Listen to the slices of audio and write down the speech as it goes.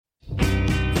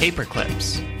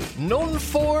Paperclips, known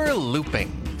for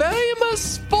looping,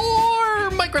 famous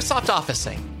for Microsoft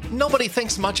Officing. Nobody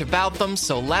thinks much about them,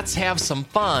 so let's have some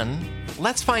fun.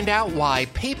 Let's find out why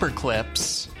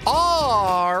paperclips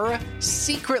are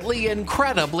secretly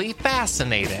incredibly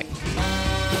fascinating.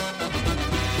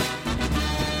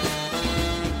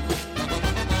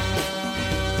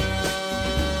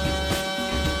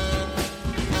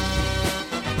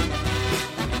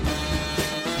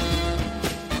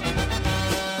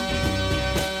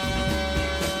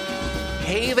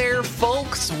 Hey there,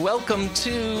 folks. Welcome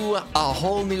to a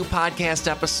whole new podcast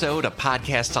episode, a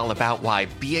podcast all about why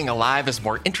being alive is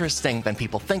more interesting than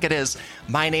people think it is.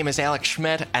 My name is Alex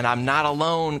Schmidt, and I'm not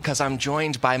alone because I'm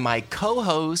joined by my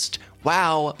co-host,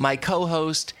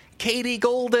 Katie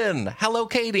Golden. Hello,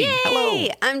 Katie. Yay!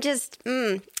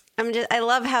 Hello. I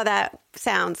love how that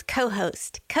sounds.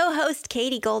 Co-host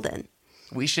Katie Golden.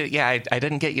 We should, I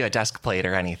didn't get you a desk plate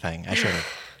or anything. I should have.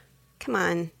 Come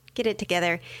on. Get it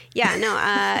together. Yeah, no,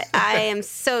 I am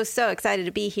so excited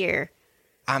to be here.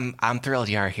 I'm thrilled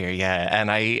you are here, yeah. And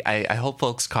I hope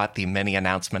folks caught the mini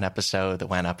announcement episode that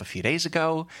went up a few days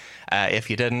ago. If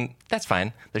you didn't, that's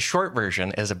fine. The short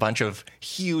version is a bunch of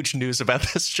huge news about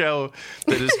this show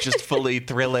that is just fully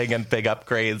thrilling and big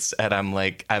upgrades. And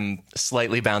I'm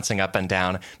slightly bouncing up and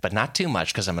down, but not too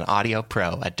much because I'm an audio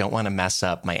pro. I don't want to mess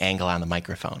up my angle on the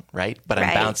microphone, right? But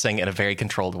I'm bouncing in a very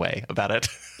controlled way about it.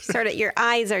 Sort of, your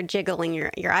eyes are jiggling,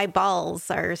 your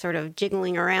eyeballs are sort of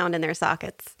jiggling around in their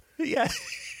sockets. Yeah.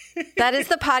 That is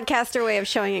the podcaster way of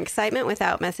showing excitement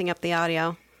without messing up the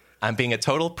audio. I'm being a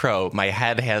total pro. My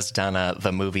head has done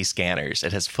the movie scanners.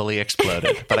 It has fully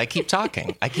exploded. But I keep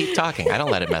talking. I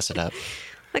don't let it mess it up.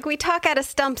 Like, we talk out of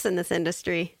stumps in this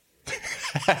industry.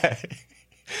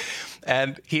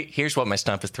 And here's what my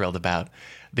stump is thrilled about.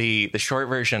 The short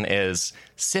version is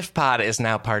SIFPod is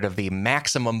now part of the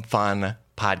Maximum Fun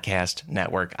podcast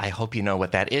network. I hope you know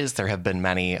what that is. There have been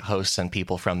many hosts and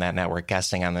people from that network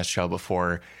guesting on this show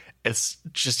before. It's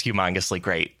just humongously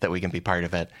great that we can be part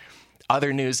of it.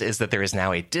 Other news is that there is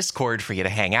now a Discord for you to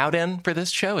hang out in for this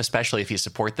show, especially if you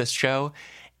support this show.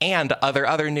 And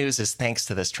other news is thanks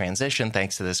to this transition,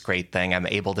 thanks to this great thing, I'm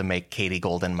able to make Katie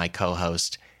Golden my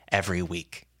co-host every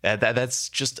week. That's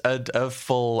just a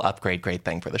full upgrade, great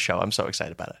thing for the show. I'm so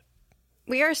excited about it.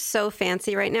 We are so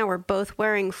fancy right now. We're both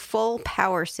wearing full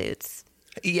power suits.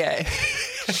 Yeah.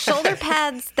 Shoulder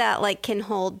pads that can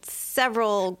hold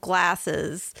several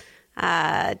glasses.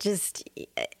 Just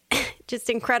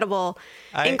incredible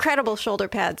shoulder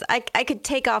pads. I could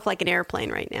take off like an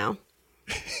airplane right now.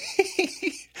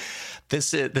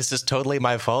 This is totally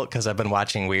my fault because I've been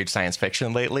watching weird science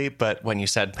fiction lately. But when you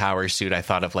said power suit, I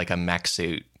thought of like a mech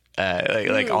suit.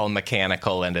 All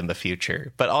mechanical and in the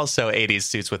future, but also 80s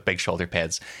suits with big shoulder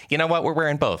pads. You know what? We're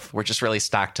wearing both. We're just really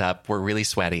stocked up. We're really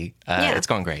sweaty. It's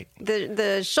going great.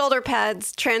 The shoulder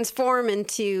pads transform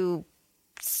into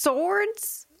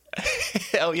swords.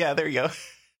 Oh, yeah, there you go.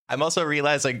 I'm also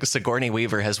realizing Sigourney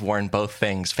Weaver has worn both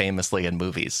things famously in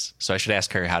movies, so I should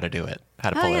ask her how to do it,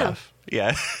 how to pull it off.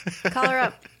 Yeah. Call her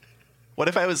up. What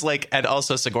if I was and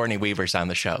also Sigourney Weaver's on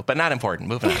the show, but not important.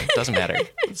 Moving on. Doesn't matter.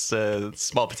 It's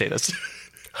small potatoes.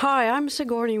 Hi, I'm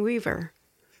Sigourney Weaver.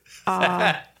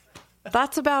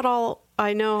 That's about all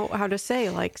I know how to say,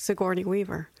 like Sigourney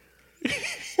Weaver.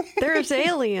 There's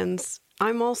aliens.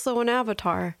 I'm also an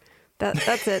avatar.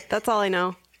 That's it. That's all I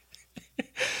know.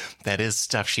 That is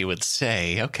stuff she would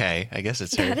say. Okay, I guess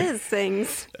it's her. That is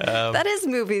things. That is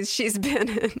movies she's been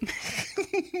in.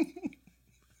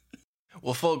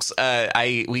 Well, folks,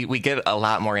 we get a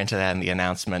lot more into that in the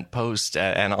announcement post,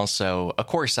 and also, of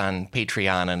course, on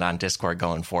Patreon and on Discord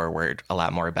going forward, a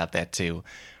lot more about that, too.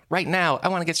 Right now, I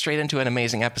want to get straight into an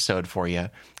amazing episode for you,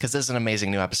 because this is an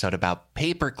amazing new episode about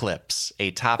paperclips,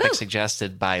 a topic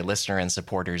suggested by listener and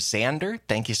supporter Xander.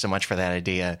 Thank you so much for that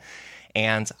idea.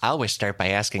 And I always start by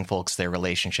asking folks their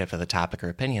relationship to the topic or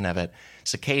opinion of it.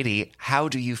 So, Katie, how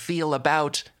do you feel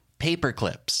about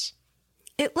paperclips?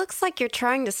 It looks like you're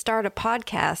trying to start a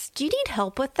podcast. Do you need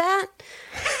help with that?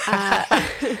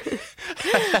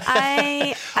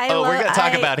 We're going to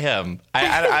talk about him.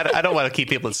 I don't want to keep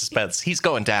people in suspense. He's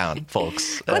going down,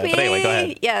 folks. But anyway, go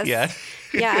ahead. Yes. Yeah.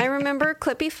 Yeah, I remember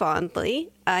Clippy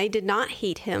fondly. I did not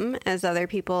hate him as other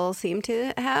people seem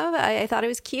to have. I thought he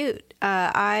was cute.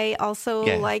 I also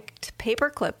liked paper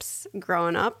clips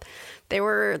growing up. They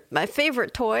were my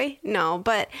favorite toy. No,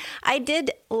 but I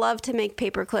did love to make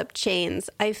paperclip chains.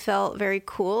 I felt very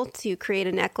cool to create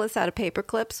a necklace out of paper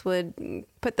clips, would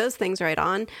put those things right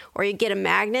on. Or you get a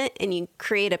magnet and you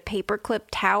create a paperclip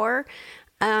tower.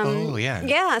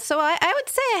 Yeah, so I would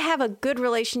say I have a good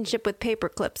relationship with paper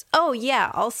clips. Oh, yeah,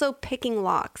 also picking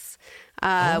locks.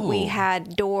 We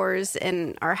had doors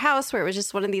in our house where it was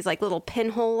just one of these like little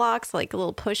pinhole locks, like a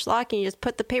little push lock, and you just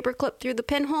put the paper clip through the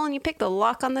pinhole and you pick the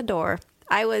lock on the door.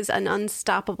 I was an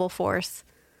unstoppable force.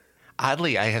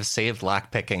 Oddly, I have saved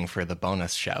lockpicking for the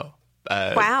bonus show.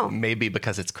 Wow. Maybe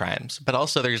because it's crimes, but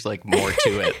also there's like more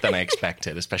to it than I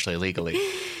expected, especially legally.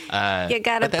 You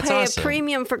gotta pay awesome. A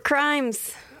premium for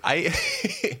crimes. I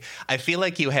feel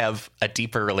like you have a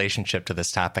deeper relationship to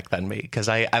this topic than me, because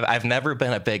I've never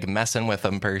been a big messing with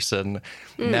them person,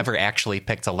 never actually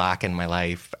picked a lock in my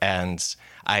life, and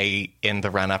I, in the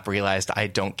run-up, realized I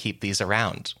don't keep these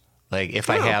around. Like, if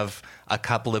I have a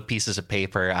couple of pieces of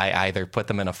paper, I either put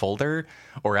them in a folder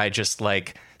or I just,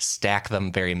 like, stack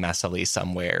them very messily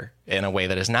somewhere in a way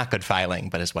that is not good filing,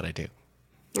 but is what I do.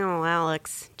 Oh,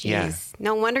 Alex. Jeez. Yeah.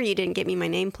 No wonder you didn't get me my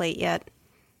nameplate yet.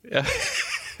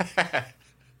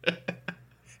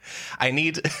 I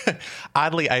need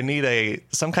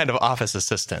some kind of office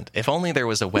assistant. If only there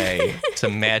was a way to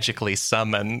magically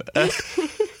summon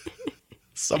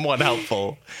someone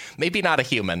helpful. Maybe not a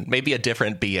human, maybe a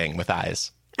different being with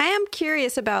eyes. I am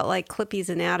curious about like Clippy's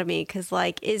anatomy, because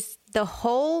like, is the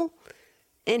hole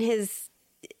in his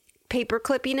paper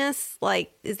clippiness,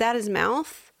 like, is that his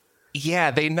mouth?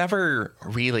 Yeah, they never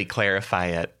really clarify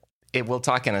it. We'll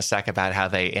talk in a sec about how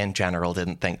they, in general,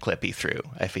 didn't think Clippy through,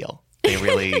 I feel. They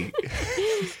really,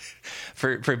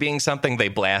 for being something they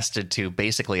blasted to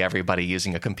basically everybody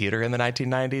using a computer in the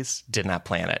 1990s, did not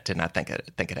plan it, did not think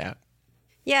it out.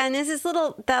 Yeah, and is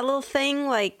that little thing,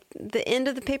 like the end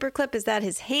of the paper clip, is that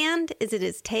his hand? Is it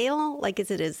his tail? Like, is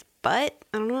it his butt?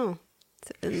 I don't know.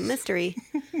 It's a mystery.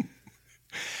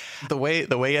 The way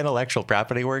intellectual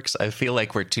property works, I feel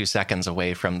like we're 2 seconds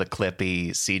away from the Clippy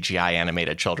CGI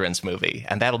animated children's movie,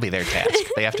 and that'll be their task.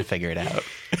 They have to figure it out.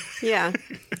 Yeah,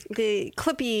 the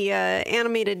Clippy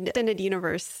animated extended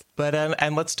universe. But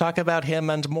and let's talk about him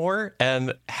and more.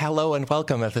 And hello and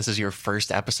welcome if this is your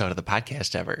first episode of the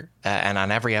podcast ever. And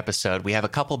on every episode, we have a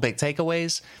couple big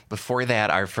takeaways. Before that,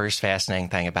 our first fascinating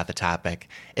thing about the topic.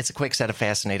 It's a quick set of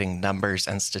fascinating numbers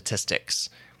and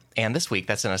statistics. And this week,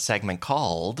 that's in a segment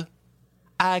called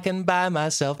I Can Buy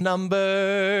Myself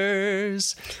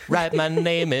Numbers, write my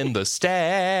name in the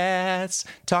stats,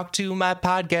 talk to my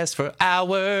podcast for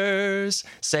hours,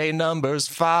 say numbers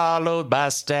followed by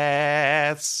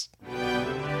stats.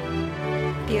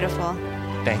 Beautiful.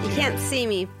 Thank you. You can't see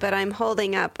me, but I'm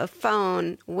holding up a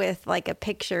phone with like a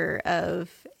picture of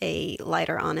a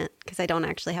lighter on it, because I don't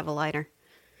actually have a lighter.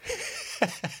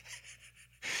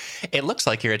 It looks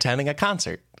like you're attending a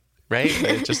concert. Right?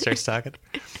 It just starts talking.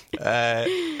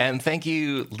 And thank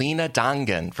you, Lena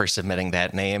Dongan, for submitting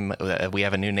that name. We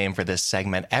have a new name for this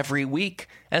segment every week,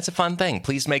 and it's a fun thing.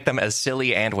 Please make them as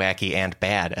silly and wacky and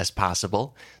bad as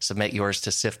possible. Submit yours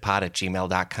to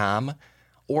sifpod@gmail.com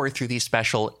or through the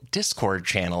special Discord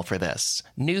channel for this.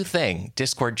 New thing,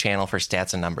 Discord channel for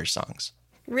stats and numbers songs.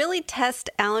 Really test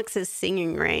Alex's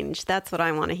singing range. That's what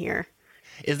I want to hear.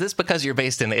 Is this because you're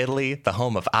based in Italy, the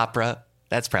home of opera?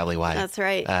 That's probably why. That's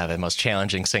right. The most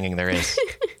challenging singing there is.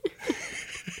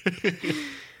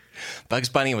 Bugs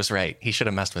Bunny was right. He should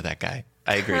have messed with that guy.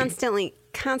 I agree.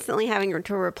 Constantly having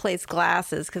to replace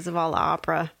glasses because of all the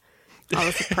opera, all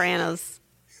the Sopranos.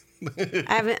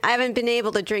 I haven't been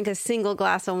able to drink a single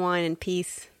glass of wine in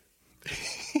peace.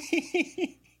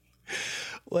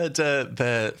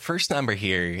 The first number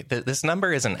here, this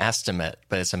number is an estimate,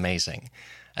 but it's amazing.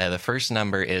 The first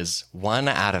number is 1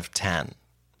 out of 10.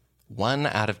 1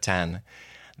 out of 10.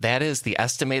 That is the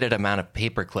estimated amount of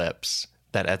paper clips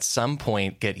that at some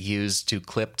point get used to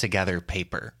clip together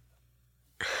paper.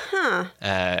 Huh.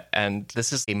 And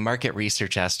this is a market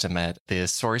research estimate. The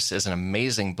source is an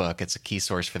amazing book. It's a key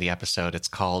source for the episode. It's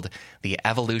called The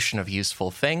Evolution of Useful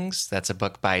Things. That's a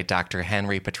book by Dr.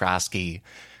 Henry Petroski,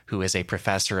 who is a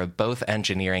professor of both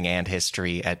engineering and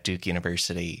history at Duke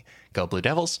University. Go Blue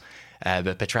Devils.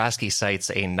 But Petroski cites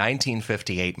a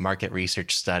 1958 market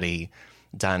research study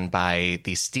done by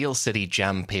the Steel City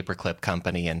Gem Paperclip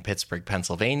Company in Pittsburgh,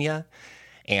 Pennsylvania.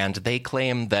 And they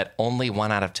claim that only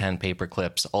 1 out of 10 paper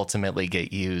clips ultimately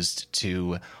get used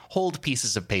to hold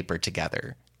pieces of paper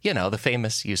together. You know, the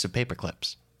famous use of paper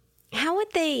clips. How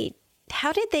did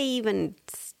they even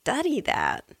study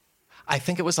that? I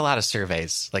think it was a lot of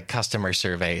surveys, like customer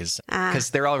surveys, because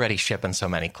they're already shipping so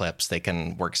many clips, they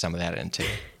can work some of that into.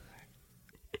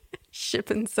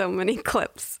 Shipping so many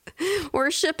clips.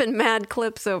 We're shipping mad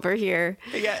clips over here.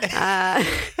 Yeah.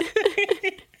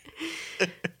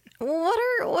 What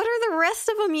are the rest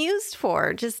of them used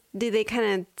for? Just do they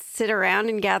kind of sit around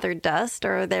and gather dust,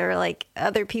 or are there like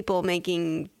other people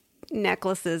making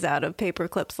necklaces out of paper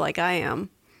clips like I am?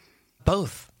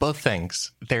 Both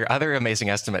things. Their other amazing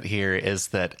estimate here is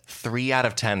that 3 out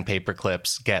of 10 paper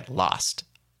clips get lost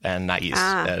and not used,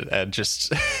 and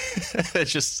just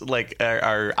like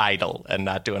are idle and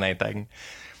not doing anything.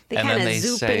 They kind of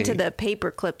zoop into the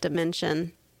paperclip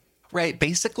dimension. Right.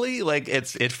 Basically, like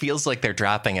it feels like they're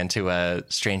dropping into a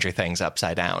Stranger Things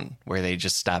Upside Down, where they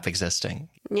just stop existing.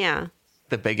 Yeah.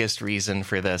 The biggest reason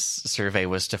for this survey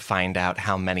was to find out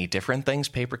how many different things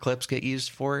paper clips get used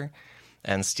for.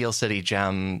 And Steel City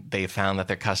Gem, they found that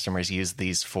their customers use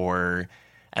these for,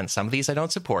 and some of these I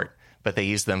don't support, but they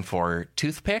use them for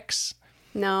toothpicks.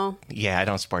 No. Yeah, I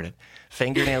don't support it.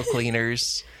 Fingernail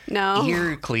cleaners. No.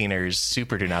 Ear cleaners.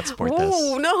 Super do not support this.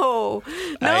 Oh, no.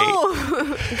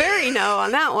 Very no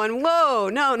on that one. Whoa.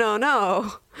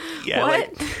 No. Yeah,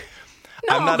 what?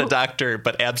 No. I'm not a doctor,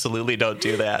 but absolutely don't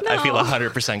do that. No. I feel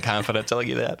 100% confident telling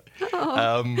you that.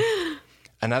 No.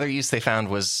 Another use they found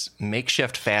was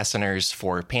makeshift fasteners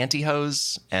for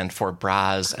pantyhose and for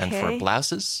bras and for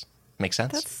blouses. Makes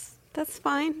sense? That's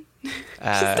fine.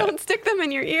 Just don't stick them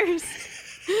in your ears.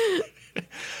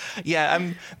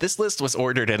 Yeah, this list was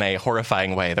ordered in a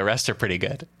horrifying way. The rest are pretty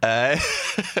good. The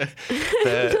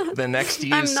next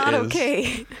use I'm not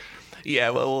okay. Yeah,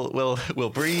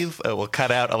 we'll breathe. We'll cut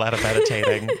out a lot of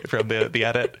meditating from the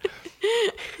edit.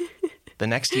 The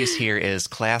next use here is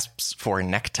clasps for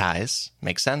neckties.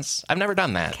 Makes sense. I've never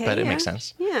done that, but it makes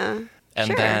sense. Yeah.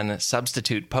 And then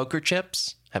substitute poker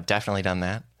chips. Have definitely done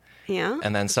that. Yeah.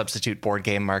 And then substitute board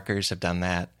game markers. Have done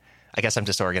that. I guess I'm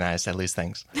disorganized. I lose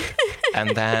things.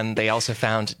 And then they also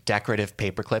found decorative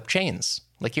paperclip chains,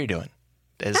 like you're doing,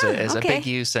 as a big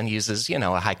use, and uses,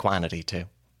 a high quantity too.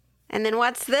 And then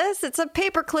what's this? It's a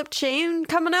paperclip chain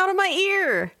coming out of my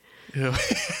ear.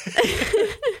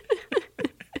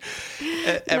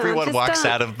 Everyone walks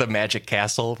out of the magic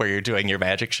castle where you're doing your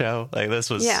magic show. Like, this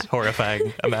was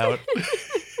horrifying. I'm out.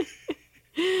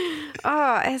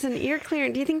 Oh, as an ear cleaner,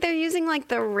 do you think they're using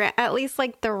like at least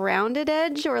like the rounded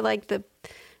edge or like the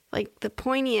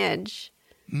pointy edge?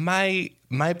 My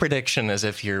prediction is,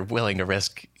 if you're willing to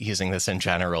risk using this in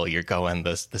general, you're going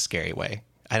the scary way.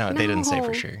 They didn't say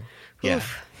for sure. Yeah.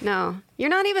 Oof, no. You're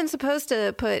not even supposed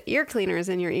to put ear cleaners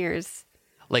in your ears.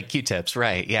 Like Q-tips,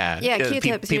 right? Yeah. Yeah,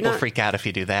 Q-tips. People freak out if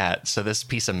you do that. So this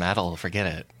piece of metal, forget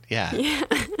it. Yeah.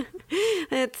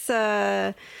 It's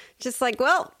just like,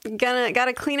 well,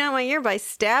 gotta clean out my ear by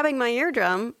stabbing my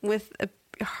eardrum with a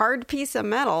hard piece of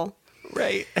metal.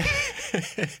 Right.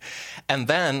 And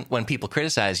then when people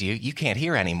criticize you, you can't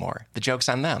hear anymore. The joke's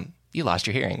on them. You lost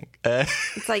your hearing.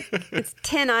 It's like, it's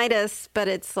tinnitus, but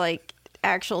it's like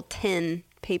actual tin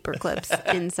paper clips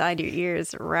inside your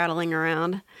ears rattling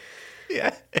around.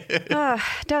 Yeah.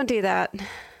 Don't do that.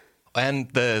 And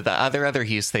the other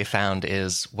use they found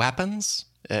is weapons,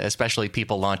 especially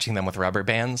people launching them with rubber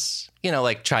bands.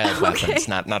 Like child weapons,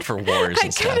 not for wars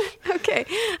and stuff. Okay.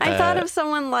 I thought of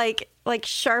someone like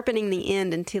sharpening the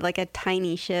end into like a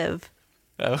tiny shiv.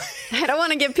 Oh. I don't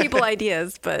want to give people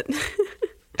ideas, but...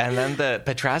 And then the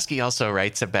Petrosky also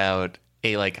writes about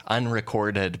a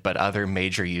unrecorded but other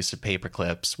major use of paper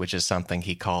clips, which is something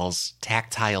he calls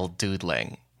tactile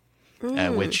doodling.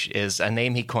 Which is a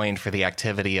name he coined for the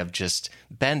activity of just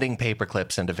bending paper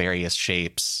clips into various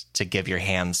shapes to give your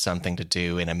hands something to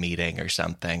do in a meeting or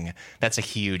something. That's a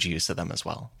huge use of them as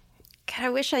well. God, I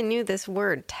wish I knew this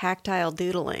word, tactile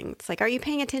doodling. It's like, are you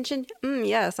paying attention?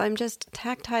 Yes, I'm just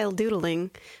tactile doodling.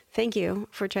 Thank you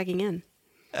for checking in.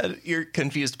 Your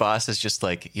confused boss is just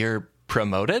like, you're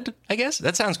promoted, I guess?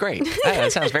 That sounds great.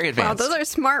 That sounds very advanced. Wow, those are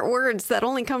smart words that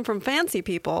only come from fancy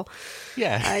people.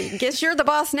 Yeah. I guess you're the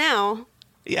boss now.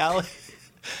 Yeah.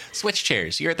 Switch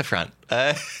chairs. You're at the front.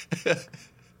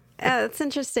 That's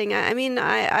interesting. I mean,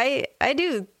 I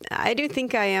do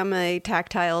think I am a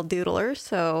tactile doodler.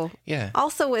 So yeah.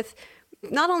 Also with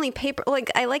not only paper,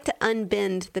 I like to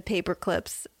unbend the paper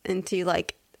clips into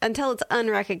until it's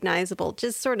unrecognizable,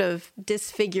 just sort of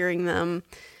disfiguring them.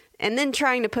 And then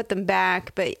trying to put them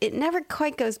back, but it never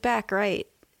quite goes back right.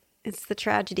 It's the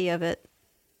tragedy of it.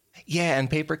 Yeah, and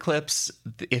paper clips,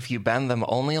 if you bend them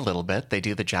only a little bit, they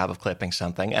do the job of clipping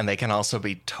something, and they can also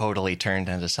be totally turned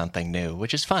into something new,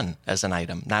 which is fun as an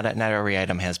item. Not every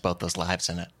item has both those lives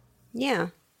in it. Yeah.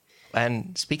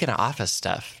 And speaking of office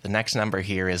stuff, the next number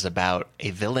here is about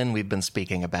a villain we've been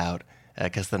speaking about,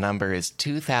 because the number is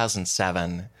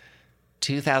 2007.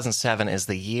 2007 is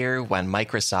the year when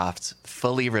Microsoft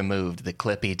fully removed the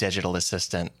Clippy digital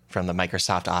assistant from the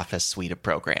Microsoft Office suite of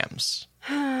programs.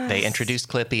 They introduced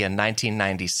Clippy in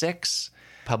 1996.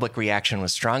 Public reaction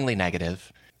was strongly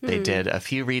negative. They did a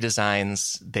few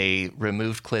redesigns. They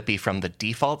removed Clippy from the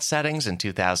default settings in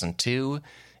 2002.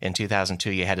 In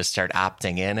 2002, you had to start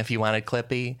opting in if you wanted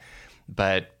Clippy.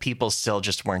 but people still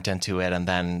just weren't into it. And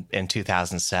then in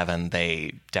 2007,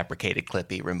 they deprecated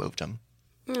Clippy, removed him.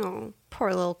 Oh,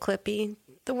 poor little Clippy.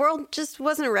 The world just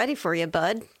wasn't ready for you,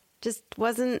 bud. Just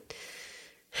wasn't.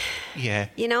 Yeah.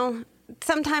 You know,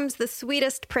 sometimes the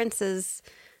sweetest princes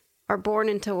are born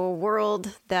into a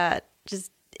world that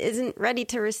just isn't ready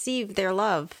to receive their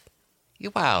love.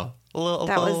 Wow.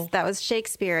 That was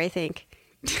Shakespeare, I think.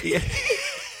 Yeah.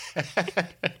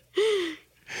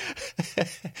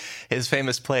 His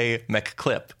famous play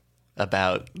MacClip,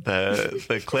 about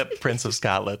the Clip Prince of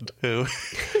Scotland, who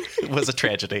was a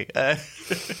tragedy.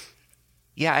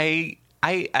 Yeah, I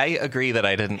agree that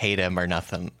I didn't hate him or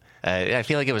nothing. I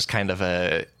feel like it was kind of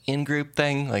a in-group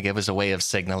thing. Like it was a way of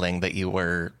signaling that you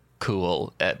were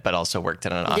cool, but also worked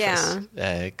in an office.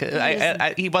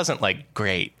 Yeah. He wasn't like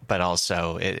great, but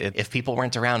also if people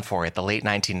weren't around for it, the late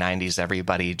 1990s,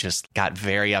 everybody just got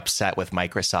very upset with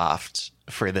Microsoft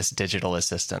for this digital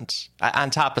assistant, on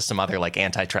top of some other like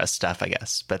antitrust stuff, I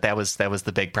guess. But that was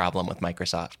the big problem with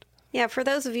Microsoft. Yeah, for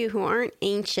those of you who aren't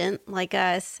ancient like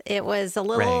us, it was a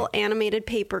little animated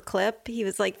paperclip. He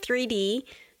was like 3D,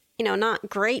 not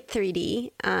great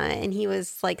 3D. And he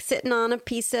was like sitting on a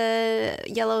piece of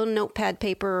yellow notepad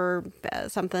paper or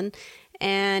something.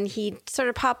 And he'd sort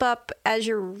of pop up as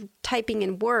you're typing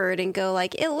in Word and go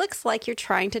like, it looks like you're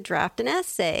trying to draft an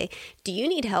essay. Do you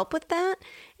need help with that?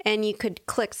 And you could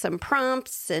click some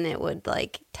prompts and it would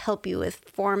like help you with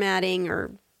formatting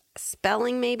or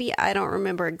spelling maybe. I don't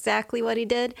remember exactly what he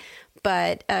did,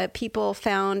 but people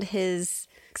found his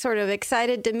sort of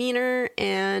excited demeanor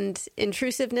and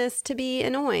intrusiveness to be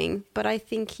annoying. But I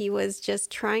think he was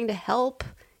just trying to help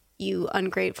you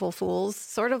ungrateful fools,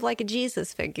 sort of like a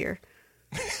Jesus figure.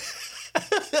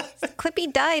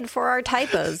 Clippy died for our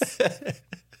typos.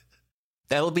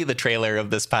 That'll be the trailer of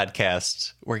this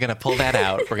podcast. We're going to pull that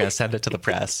out. We're going to send it to the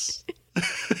press.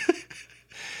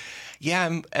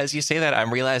 Yeah, as you say that,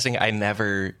 I'm realizing I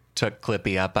never took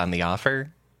Clippy up on the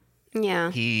offer. Yeah.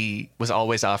 He was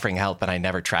always offering help, and I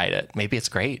never tried it. Maybe it's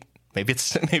great. Maybe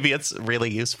it's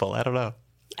really useful. I don't know.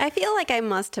 I feel like I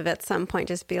must have at some point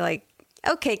just be like,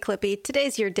 okay, Clippy,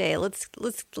 today's your day. Let's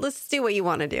do what you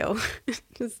want to do.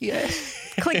 Just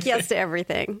click yes to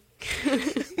everything.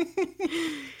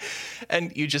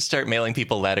 And you just start mailing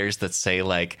people letters that say,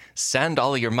 like, send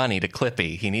all your money to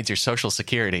Clippy. He needs your social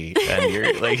security. And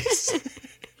you're, like,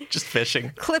 just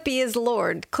fishing. Clippy is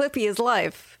Lord. Clippy is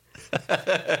life.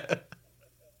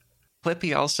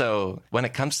 Clippy also, when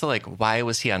it comes to, like, why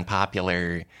was he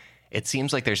unpopular, it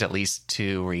seems like there's at least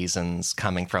two reasons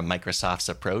coming from Microsoft's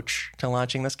approach to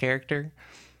launching this character.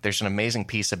 There's an amazing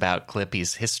piece about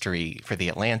Clippy's history for The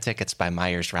Atlantic. It's by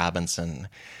Myers Robinson.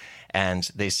 And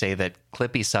they say that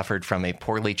Clippy suffered from a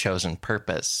poorly chosen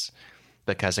purpose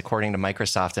because, according to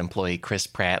Microsoft employee Chris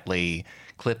Prattley,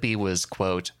 Clippy was,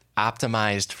 quote,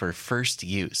 optimized for first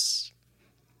use.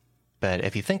 But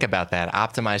if you think about that,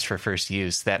 optimized for first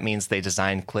use, that means they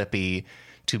designed Clippy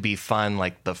to be fun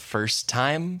like the first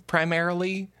time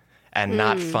primarily, and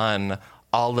not fun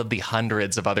all of the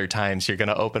hundreds of other times you're going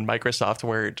to open Microsoft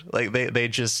Word. Like they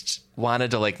just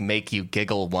wanted to like make you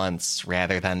giggle once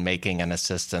rather than making an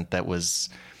assistant that was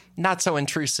not so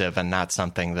intrusive and not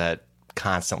something that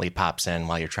constantly pops in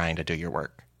while you're trying to do your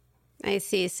work. I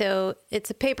see. So it's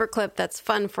a paperclip that's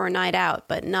fun for a night out,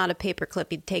 but not a paperclip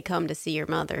you'd take home to see your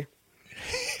mother.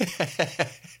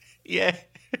 Yeah.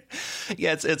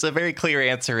 Yeah, it's a very clear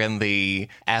answer in the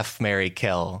F, marry,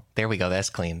 kill. There we go. That's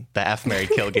clean. The F, marry,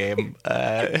 kill game.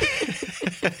 I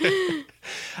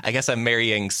guess I'm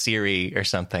marrying Siri or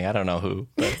something. I don't know who.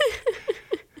 But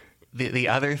the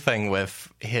other thing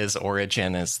with his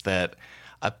origin is that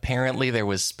apparently there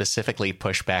was specifically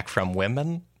pushback from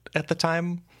women at the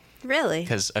time. Really?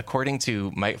 Because according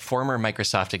to my former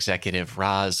Microsoft executive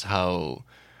Roz Ho,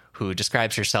 who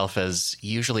describes herself as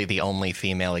usually the only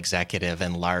female executive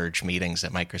in large meetings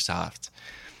at Microsoft,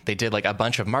 they did like a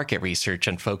bunch of market research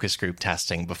and focus group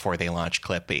testing before they launched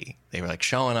Clippy. They were like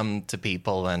showing them to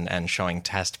people and showing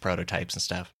test prototypes and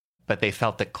stuff. But they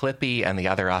felt that Clippy and the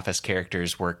other Office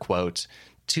characters were, quote,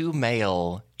 too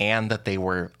male and that they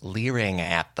were leering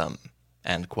at them,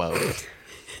 end quote.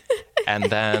 And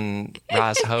then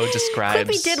Roz Ho describes...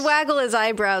 Clippy did waggle his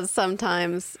eyebrows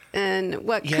sometimes in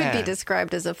what could be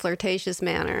described as a flirtatious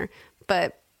manner.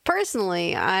 But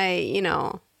personally, I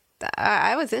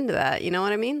was into that. You know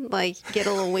what I mean? Like, get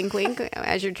a little wink wink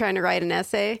as you're trying to write an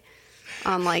essay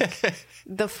on, like,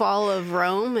 the fall of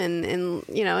Rome. And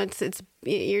it's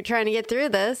you're trying to get through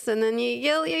this. And then you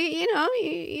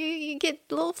get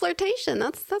a little flirtation.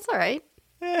 That's all right.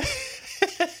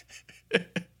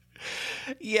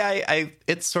 Yeah,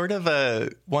 it's sort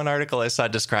of one article I saw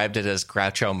described it as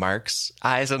Groucho Marx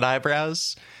eyes and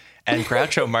eyebrows. And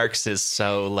Groucho Marx is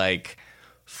so like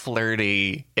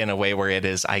flirty in a way where it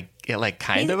is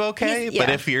kind of okay, but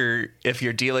if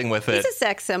you're dealing with it, he's a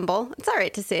sex symbol. It's all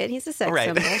right to say it. He's a sex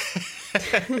symbol.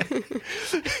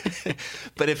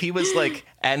 But if he was like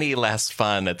any less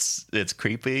fun, it's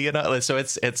creepy, you know. So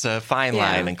it's a fine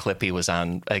line, and Clippy was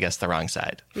on, I guess, the wrong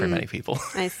side for many people.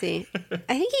 I see.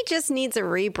 I think he just needs a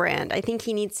rebrand. I think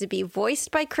he needs to be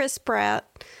voiced by Chris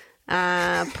Pratt,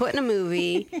 put in a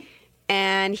movie,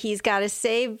 and he's got to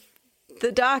save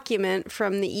the document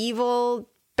from the evil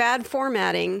bad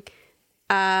formatting,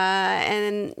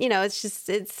 and you know, it's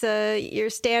your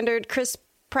standard Chris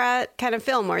Pratt kind of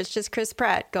film where it's just Chris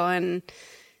Pratt going,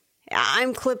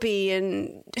 I'm Clippy,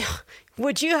 and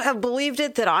would you have believed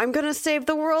it that I'm going to save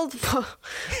the world?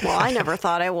 Well, I never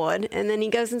thought I would. And then he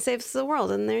goes and saves the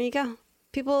world, and there you go.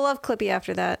 People love Clippy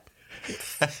after that.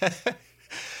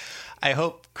 I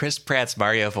hope Chris Pratt's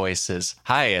Mario voice is,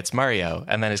 hi, it's Mario.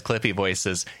 And then his Clippy voice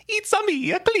is, it's a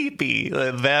me, a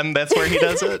Clippy. Then that's where he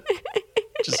does it.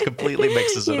 Just completely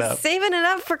mixes it up. He's saving it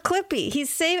up for Clippy.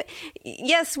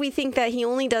 Yes, we think that he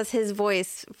only does his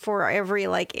voice for every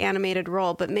like animated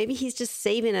role, but maybe he's just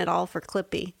saving it all for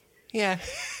Clippy. Yeah.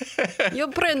 Io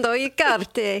prendo I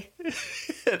carte.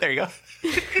 There you go.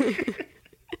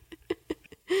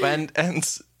 And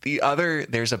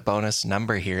there's a bonus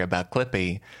number here about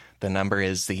Clippy. The number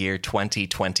is the year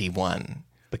 2021,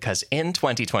 because in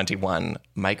 2021,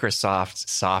 Microsoft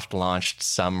soft launched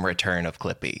some return of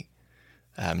Clippy.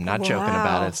 I'm not joking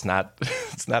about it. It's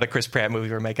not a Chris Pratt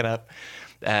movie we're making up.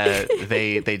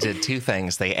 They did two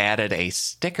things. They added a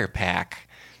sticker pack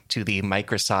to the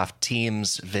Microsoft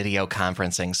Teams video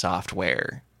conferencing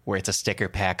software, where it's a sticker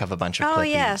pack of a bunch of Clippies. Oh,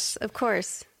 yes, of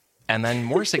course. And then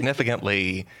more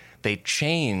significantly, they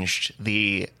changed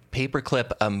the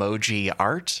paperclip emoji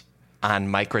art on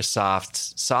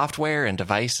Microsoft software and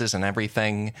devices and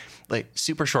everything. Like,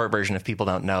 super short version, if people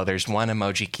don't know, there's one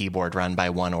emoji keyboard run by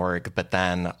one org, but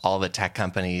then all the tech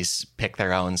companies pick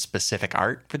their own specific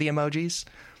art for the emojis.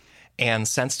 And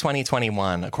since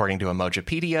 2021, according to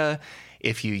Emojipedia,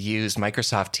 if you use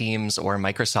Microsoft Teams or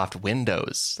Microsoft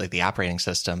Windows, like the operating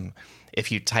system,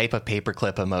 if you type a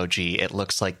paperclip emoji, it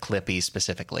looks like Clippy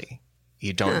specifically.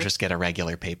 You don't just get a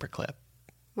regular paperclip.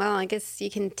 Well, I guess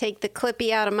you can take the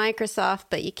Clippy out of Microsoft,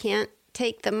 but you can't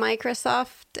take the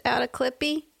Microsoft out of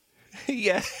Clippy?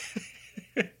 Yeah.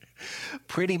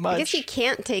 Pretty much. I guess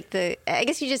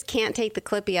you just can't take the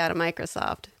Clippy out of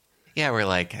Microsoft. Yeah, we're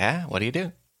like, what do you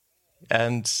do?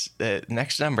 And the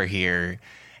next number here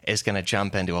is going to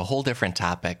jump into a whole different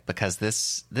topic, because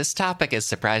this topic is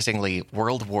surprisingly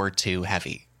World War II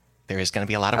heavy. There is going to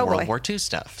be a lot of World War II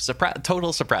stuff.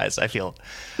 Total surprise, I feel.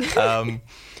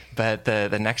 But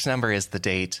the next number is the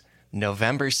date,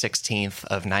 November 16th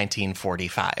of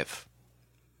 1945.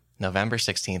 November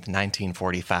 16th,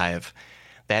 1945.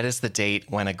 That is the date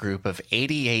when a group of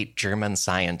 88 German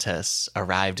scientists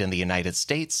arrived in the United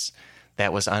States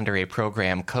that was under a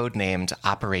program codenamed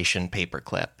Operation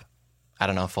Paperclip. I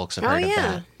don't know if folks have heard of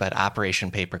that, but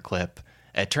Operation Paperclip,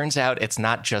 it turns out it's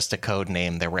not just a code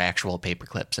name. There were actual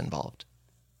paperclips involved.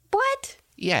 What?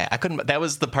 Yeah, I couldn't. That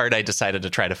was the part I decided to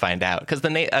try to find out, because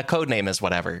a code name is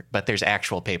whatever, but there's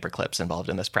actual paperclips involved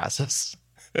in this process.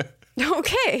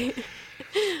 Okay.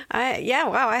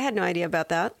 Wow, I had no idea about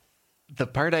that. The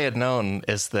part I had known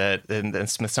is that in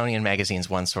Smithsonian Magazine's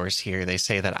one source here, they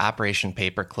say that Operation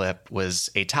Paperclip was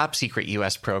a top secret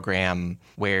U.S. program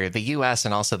where the U.S.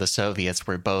 and also the Soviets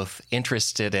were both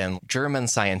interested in German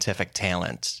scientific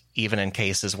talent, even in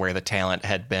cases where the talent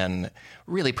had been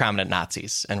really prominent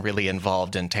Nazis and really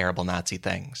involved in terrible Nazi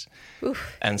things.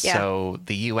 Oof, so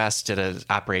the U.S. did an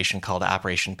operation called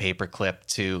Operation Paperclip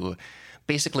to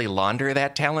basically launder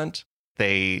that talent.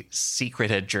 They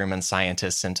secreted German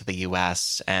scientists into the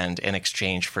U.S., and in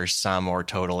exchange for some or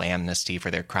total amnesty for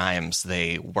their crimes,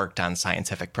 they worked on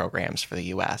scientific programs for the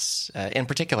U.S. In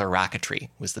particular, rocketry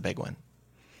was the big one.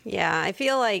 Yeah, I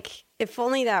feel like if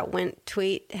only that Wint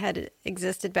tweet had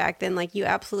existed back then, like, you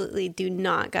absolutely do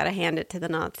not got to hand it to the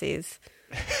Nazis.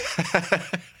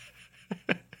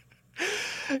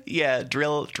 Yeah,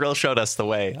 Drill showed us the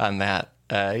way on that.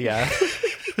 Yeah.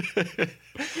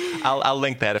 I'll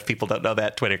link that if people don't know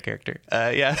that Twitter character.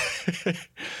 Yeah.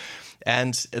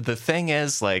 And the thing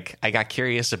is, like, I got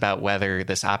curious about whether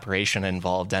this operation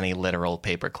involved any literal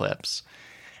paperclips.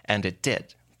 And it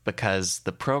did, because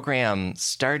the program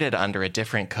started under a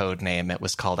different code name. It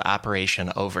was called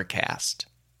Operation Overcast,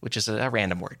 which is a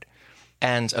random word.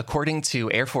 And according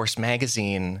to Air Force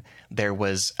Magazine, there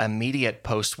was immediate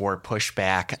post-war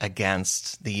pushback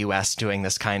against the U.S. doing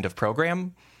this kind of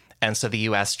program. And so the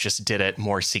U.S. just did it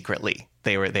more secretly.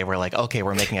 They were like, okay,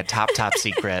 we're making it top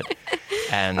secret.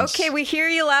 And okay, we hear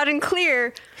you loud and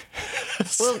clear.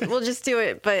 We'll just do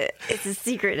it, but it's a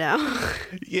secret now.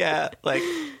 Yeah, like,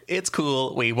 it's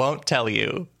cool. We won't tell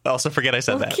you. Also, forget I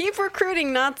said that. Keep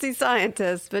recruiting Nazi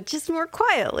scientists, but just more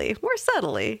quietly, more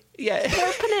subtly. Yeah.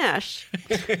 More panache.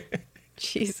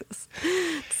 Jesus.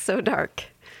 It's so dark.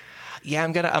 Yeah,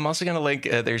 I'm also gonna link.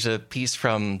 There's a piece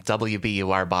from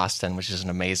WBUR Boston, which is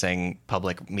an amazing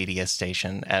public media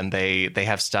station, and they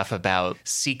have stuff about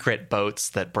secret boats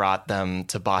that brought them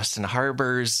to Boston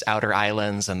Harbor's outer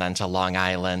islands, and then to Long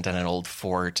Island and an old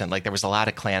fort, and like there was a lot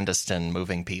of clandestine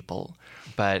moving people.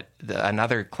 But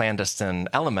another clandestine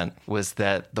element was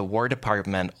that the War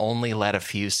Department only let a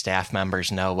few staff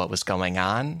members know what was going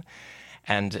on.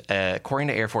 And according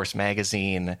to Air Force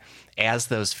Magazine, as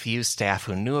those few staff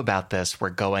who knew about this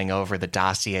were going over the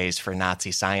dossiers for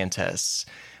Nazi scientists,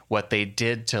 what they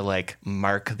did to like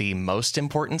mark the most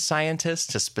important scientists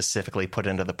to specifically put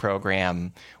into the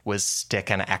program was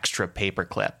stick an extra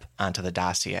paperclip onto the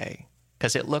dossier.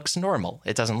 Because it looks normal.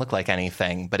 It doesn't look like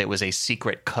anything, but it was a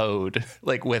secret code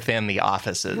like within the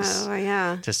offices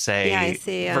to say,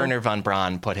 Werner von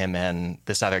Braun put him in,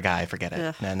 this other guy, forget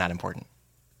it. No, not important.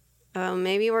 Oh,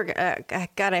 maybe we're...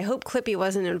 God, I hope Clippy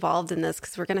wasn't involved in this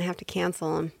because we're going to have to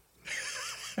cancel him.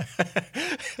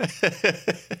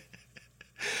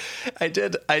 I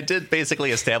did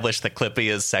basically establish that Clippy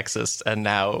is sexist, and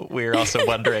now we're also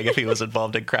wondering if he was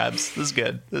involved in Krebs. This is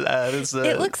good.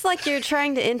 It looks like you're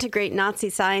trying to integrate Nazi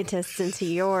scientists into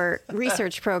your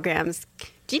research programs.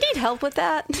 Do you need help with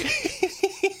that?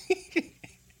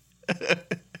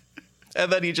 And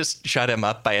then you just shut him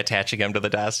up by attaching him to the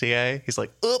dossier. He's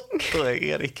like, oop, like,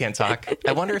 he can't talk.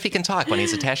 I wonder if he can talk when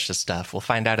he's attached to stuff. We'll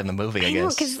find out in the movie, I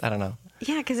guess. I don't know.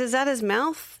 Yeah, because is that his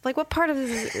mouth? Like, what part of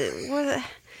his...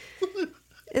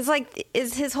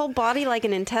 Is his whole body like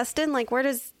an intestine? Like, where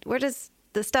does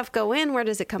the stuff go in? Where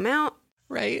does it come out?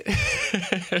 Right.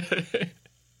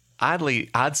 Odd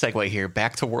segue here,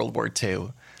 back to World War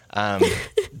II.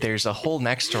 There's a whole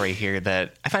next story here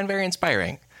that I find very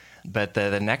inspiring. But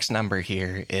the next number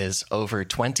here is over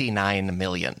 29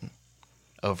 million.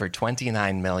 Over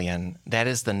 29 million. That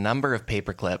is the number of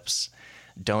paperclips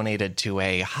donated to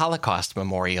a Holocaust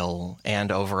memorial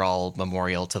and overall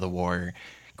memorial to the war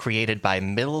created by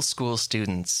middle school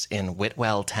students in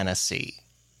Whitwell, Tennessee,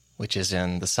 which is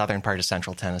in the southern part of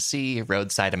central Tennessee.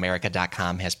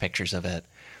 RoadsideAmerica.com has pictures of it.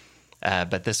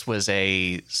 But this was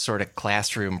a sort of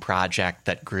classroom project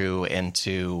that grew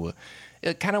into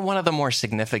kind of one of the more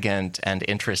significant and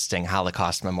interesting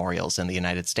Holocaust memorials in the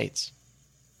United States.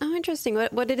 Oh, interesting.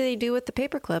 What did they do with the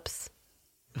paperclips?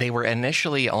 They were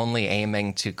initially only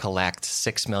aiming to collect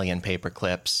 6 million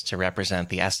paperclips to represent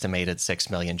the estimated 6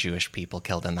 million Jewish people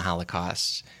killed in the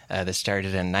Holocaust. This started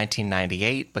in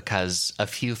 1998 because a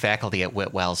few faculty at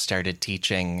Whitwell started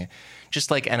teaching just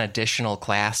like an additional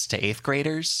class to 8th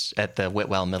graders at the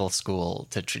Whitwell Middle School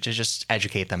to just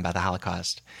educate them about the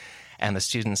Holocaust. And the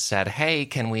students said, hey,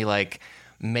 can we like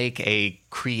make a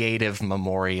creative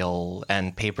memorial?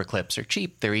 And paperclips are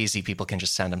cheap. They're easy. People can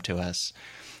just send them to us.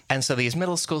 And so these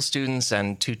middle school students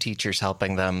and 2 teachers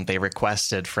helping them, they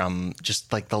requested from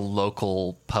just like the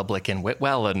local public in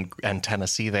Whitwell and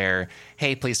Tennessee there,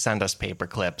 hey, please send us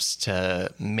paperclips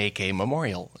to make a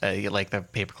memorial. Like the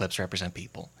paperclips represent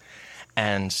people.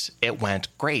 And it went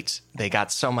great. They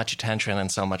got so much attention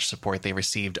and so much support. They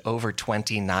received over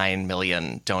 29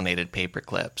 million donated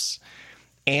paperclips.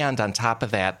 And on top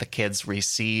of that, the kids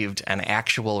received an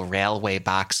actual railway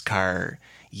boxcar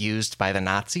used by the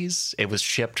Nazis. It was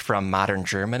shipped from modern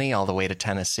Germany all the way to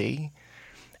Tennessee.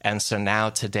 And so now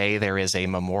today there is a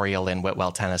memorial in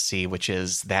Whitwell, Tennessee, which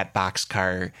is that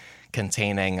boxcar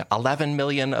containing 11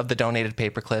 million of the donated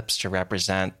paperclips to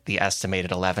represent the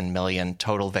estimated 11 million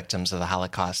total victims of the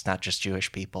Holocaust, not just Jewish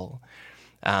people.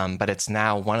 But it's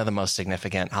now one of the most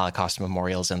significant Holocaust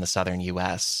memorials in the southern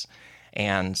U.S.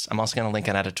 And I'm also going to link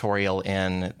an editorial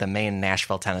in the main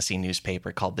Nashville, Tennessee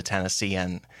newspaper called The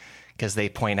Tennessean, because they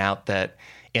point out that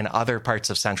in other parts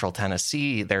of central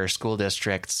Tennessee, there are school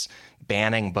districts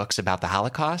banning books about the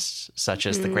Holocaust, such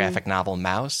as the graphic novel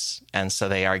Maus. And so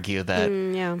they argue that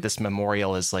this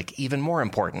memorial is like even more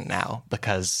important now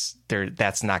because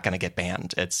that's not going to get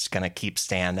banned. It's going to keep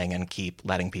standing and keep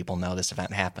letting people know this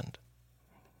event happened.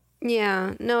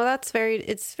 Yeah, no, it's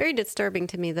very disturbing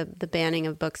to me, the banning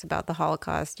of books about the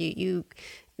Holocaust. The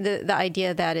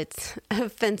idea that it's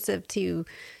offensive to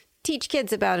teach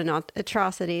kids about an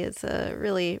atrocity. It's a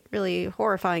really, really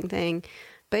horrifying thing.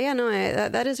 But yeah, no,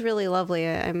 that is really lovely.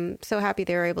 I'm so happy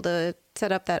they were able to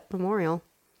set up that memorial.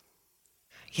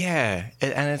 Yeah,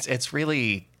 and it's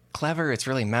really clever. It's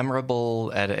really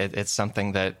memorable. And it's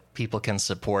something that people can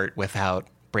support without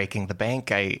breaking the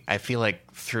bank. I feel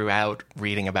like throughout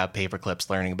reading about paperclips,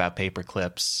 learning about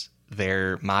paperclips,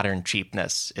 their modern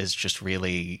cheapness is just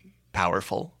really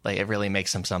powerful. Like, it really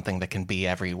makes them something that can be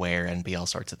everywhere and be all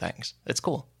sorts of things. It's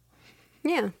cool.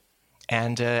 Yeah.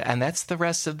 And that's the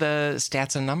rest of the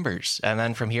stats and numbers. And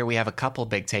then from here, we have a couple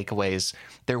big takeaways.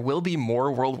 There will be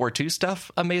more World War II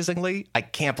stuff, amazingly. I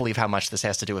can't believe how much this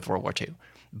has to do with World War II.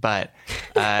 But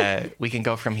we can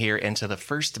go from here into the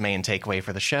first main takeaway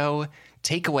for the show.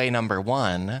 Takeaway number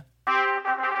 1.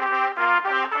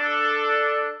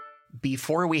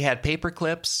 Before we had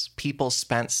paperclips, people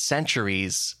spent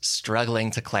centuries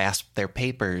struggling to clasp their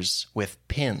papers with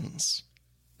pins.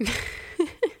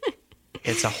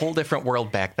 It's a whole different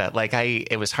world back then.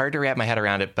 It was hard to wrap my head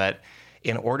around it, but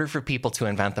in order for people to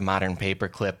invent the modern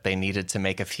paperclip, they needed to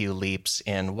make a few leaps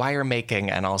in wire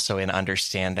making and also in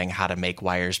understanding how to make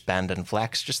wires bend and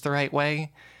flex just the right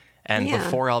way. And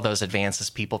before all those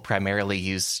advances, people primarily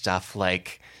used stuff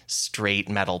like straight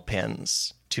metal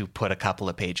pins to put a couple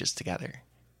of pages together.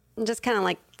 And just kind of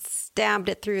like stabbed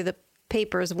it through the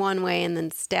papers one way and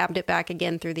then stabbed it back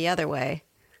again through the other way.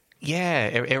 Yeah,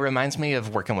 it reminds me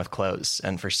of working with clothes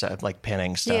and for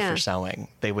pinning stuff for sewing.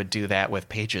 They would do that with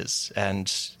pages,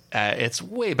 and it's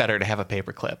way better to have a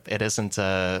paperclip. It isn't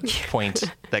a point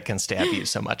that can stab you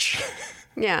so much.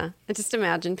 Yeah, I just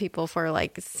imagine people for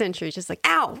centuries just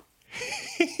ow!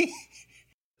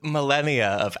 Millennia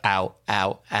of ow,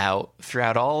 ow, ow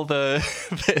throughout all the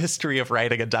history of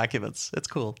writing and documents. It's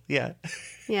cool. Yeah.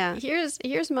 Yeah.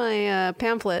 Here's my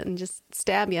pamphlet, and just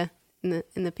stab you in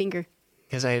the finger.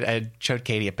 Because I showed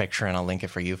Katie a picture, and I'll link it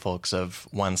for you folks, of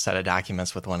one set of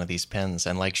documents with one of these pins.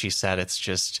 And like she said, it's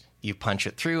just you punch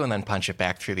it through and then punch it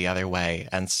back through the other way.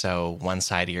 And so one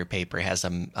side of your paper has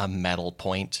a metal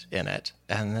point in it.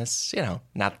 And that's,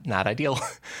 not ideal.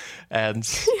 And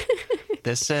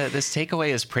this takeaway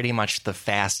is pretty much the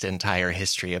fast entire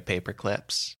history of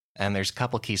paperclips. And there's a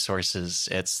couple key sources.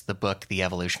 It's the book, The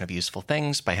Evolution of Useful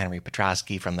Things by Henry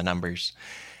Petroski from The Numbers,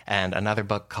 and another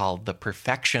book called The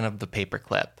Perfection of the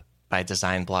Paperclip by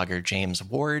design blogger James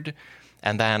Ward,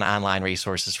 and then online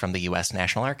resources from the U.S.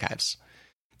 National Archives.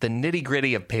 The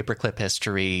nitty-gritty of paperclip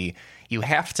history, you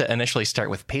have to initially start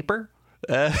with paper,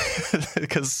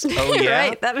 because,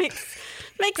 Right, that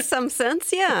makes some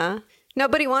sense, yeah.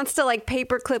 Nobody wants to,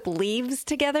 paperclip leaves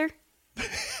together?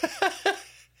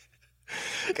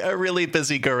 A really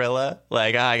busy gorilla.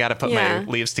 I got to put my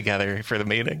leaves together for the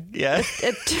meeting. Yeah.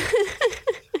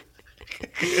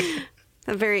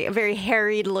 A very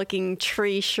harried looking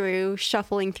tree shrew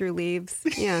shuffling through leaves.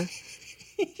 Yeah.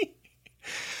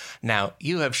 Now,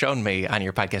 you have shown me on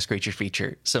your podcast Creature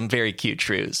Feature some very cute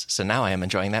shrews. So now I am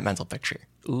enjoying that mental picture.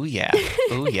 Ooh, yeah.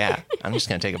 Ooh, yeah. I'm just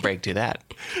going to take a break to that.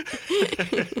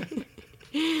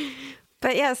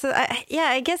 But yeah, so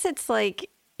I guess it's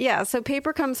so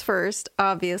paper comes first,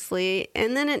 obviously.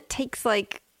 And then it takes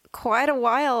quite a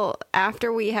while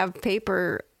after we have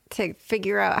paper to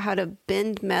figure out how to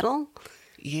bend metal.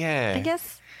 Yeah. I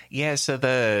guess. Yeah, so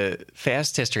the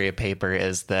fast history of paper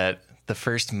is that the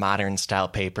first modern style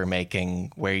paper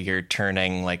making, where you're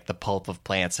turning the pulp of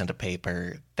plants into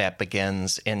paper, that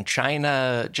begins in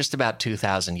China just about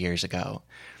 2,000 years ago.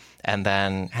 And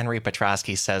then Henry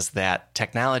Petroski says that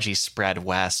technology spread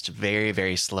west very,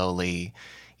 very slowly.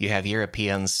 You have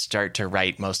Europeans start to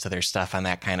write most of their stuff on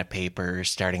that kind of paper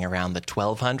starting around the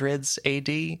 1200s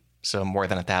AD. So more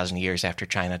than 1,000 years after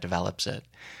China develops it.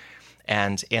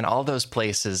 And in all those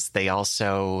places, they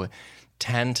also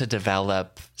tend to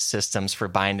develop systems for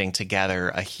binding together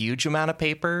a huge amount of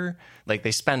paper.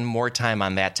 They spend more time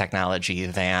on that technology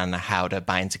than how to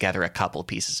bind together a couple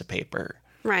pieces of paper.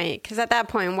 Right, because at that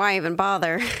point, why even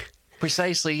bother?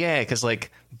 Precisely, yeah, because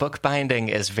book binding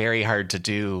is very hard to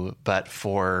do, but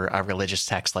for a religious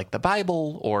text like the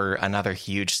Bible or another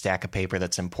huge stack of paper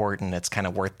that's important, it's kind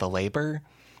of worth the labor.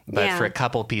 But for a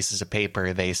couple pieces of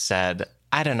paper, they said,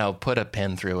 I don't know, put a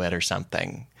pin through it or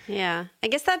something. Yeah. I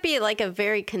guess that'd be a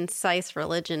very concise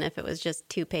religion if it was just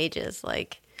 2 pages.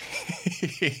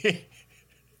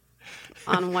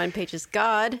 On one page is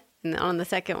God, and on the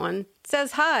second one it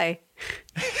says hi.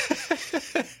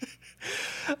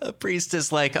 A priest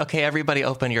is okay, everybody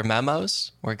open your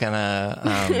memos. We're going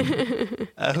to...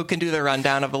 who can do the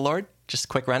rundown of the Lord? Just a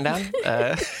quick rundown.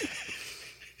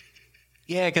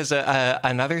 Yeah, because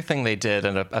another thing they did,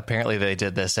 and apparently they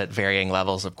did this at varying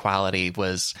levels of quality,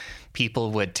 was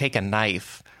people would take a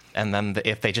knife And then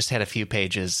if they just had a few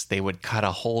pages, they would cut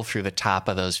a hole through the top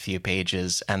of those few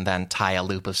pages and then tie a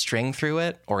loop of string through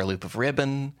it or a loop of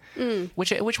ribbon,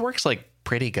 which works like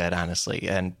pretty good, honestly.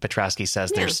 And Petrosky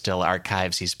says there's still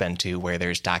archives he's been to where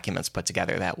there's documents put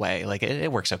together that way. Like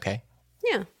it works okay.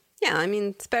 Yeah. Yeah. I mean,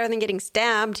 it's better than getting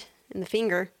stabbed in the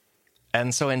finger.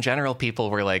 And so in general, people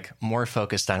were like more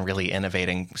focused on really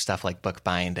innovating stuff like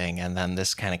bookbinding. And then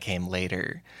this kind of came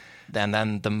later. And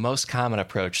then the most common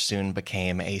approach soon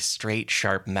became a straight,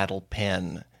 sharp metal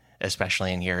pin,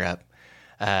 especially in Europe.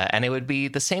 And it would be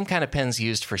the same kind of pins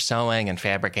used for sewing and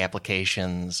fabric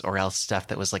applications, or else stuff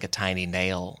that was like a tiny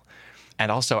nail.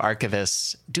 And also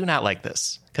archivists do not like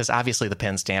this, because obviously the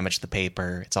pins damage the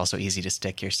paper. It's also easy to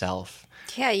stick yourself.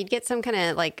 Yeah, you'd get some kind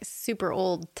of like super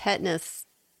old tetanus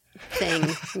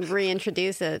thing,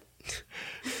 reintroduce it.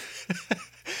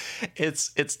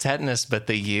 It's tetanus, but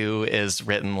the U is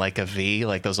written like a V,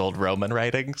 like those old Roman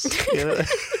writings. Yeah.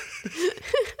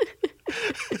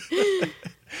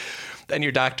 Then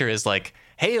your doctor is like,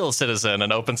 "Hail, citizen,"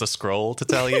 and opens a scroll to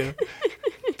tell you.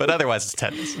 But otherwise, it's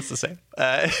tetanus. It's the same.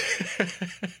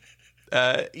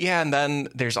 Yeah, and then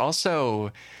there's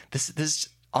also this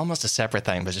almost a separate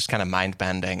thing, but just kind of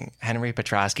mind-bending. Henry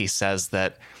Petrosky says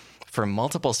that for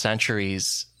multiple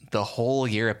centuries, the whole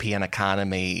European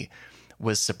economy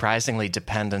was surprisingly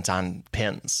dependent on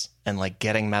pins and like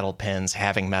getting metal pins,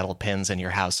 having metal pins in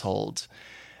your household.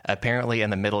 Apparently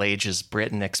in the Middle Ages,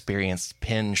 Britain experienced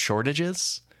pin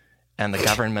shortages, and the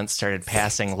government started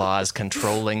passing laws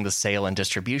controlling the sale and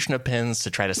distribution of pins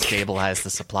to try to stabilize the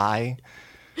supply.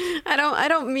 I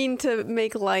don't mean to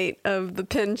make light of the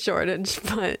pin shortage,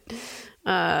 but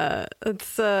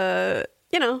it's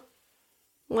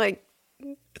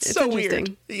it's so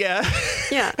weird. Yeah.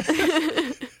 Yeah.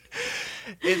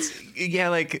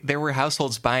 Like there were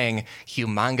households buying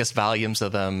humongous volumes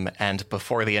of them, and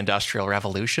before the Industrial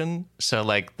Revolution, so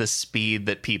like the speed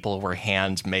that people were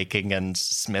hand making and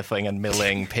smithing and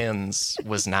milling pins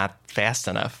was not fast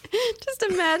enough. Just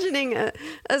imagining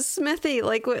a smithy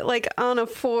like on a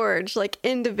forge, like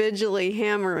individually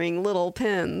hammering little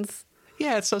pins.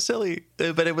 Yeah, it's so silly,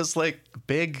 but it was like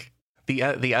big.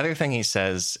 The other thing he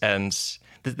says, and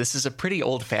this is a pretty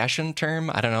old-fashioned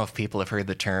term. I don't know if people have heard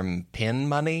the term pin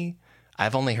money.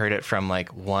 I've only heard it from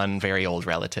like one very old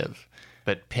relative.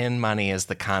 But pin money is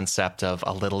the concept of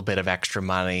a little bit of extra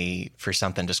money for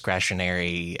something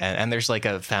discretionary. And there's like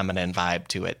a feminine vibe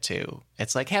to it, too.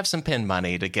 It's like have some pin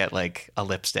money to get like a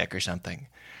lipstick or something.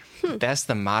 That's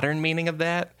the modern meaning of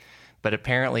that. But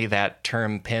apparently that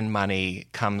term pin money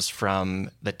comes from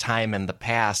the time in the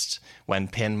past when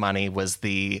pin money was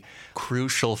the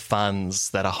crucial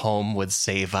funds that a home would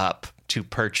save up to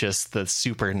purchase the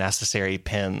super necessary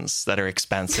pins that are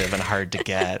expensive and hard to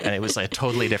get. And it was a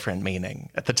totally different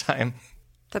meaning at the time.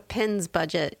 The pins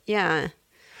budget, yeah.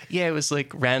 Yeah, it was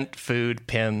like rent, food,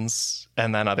 pins,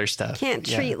 and then other stuff. Can't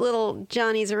treat little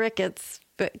Johnny's rickets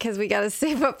because we got to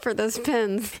save up for those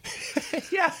pins.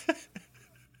 Yeah.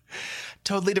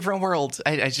 Totally different world.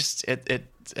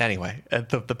 Anyway,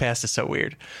 the past is so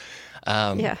weird.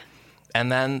 Yeah. And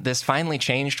then this finally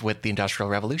changed with the Industrial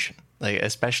Revolution. Like,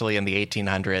 especially in the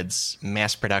 1800s,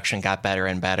 mass production got better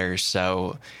and better.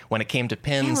 So when it came to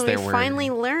pins, we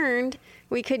finally learned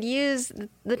we could use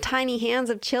the tiny hands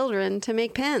of children to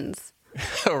make pins.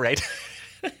 Oh, right.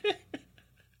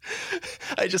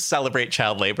 I just celebrate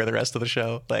child labor the rest of the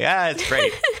show. Like, it's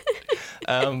great.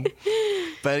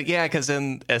 But yeah, because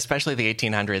in especially the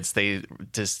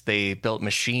 1800s, they built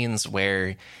machines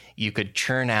where you could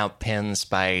churn out pins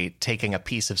by taking a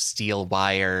piece of steel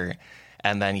wire,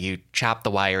 and then you chop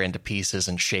the wire into pieces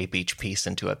and shape each piece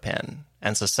into a pin.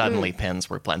 And so suddenly pins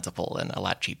were plentiful and a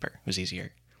lot cheaper. It was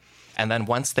easier. And then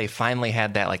once they finally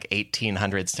had that like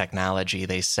 1800s technology,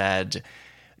 they said,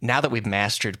 now that we've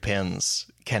mastered pins,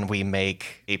 can we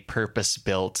make a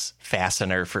purpose-built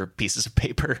fastener for pieces of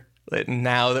paper?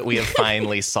 Now that we have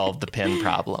finally solved the pin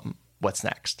problem, what's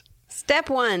next? Step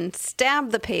 1,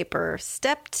 stab the paper.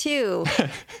 Step 2,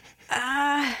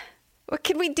 what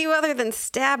can we do other than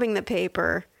stabbing the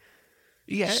paper?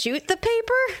 Yeah. Shoot the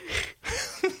paper?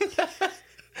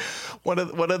 One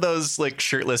of those like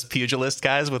shirtless pugilist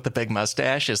guys with the big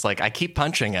mustache is like, I keep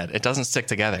punching it. It doesn't stick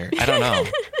together. I don't know.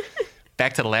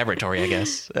 Back to the laboratory, I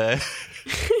guess.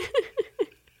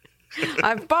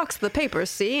 I've boxed the paper,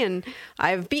 see, and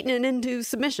I've beaten it into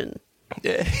submission.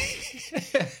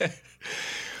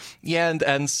 Yeah,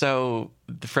 and so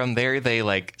from there they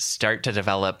like start to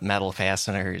develop metal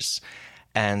fasteners.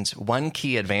 And one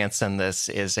key advance in this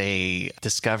is a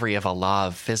discovery of a law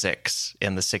of physics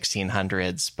in the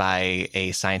 1600s by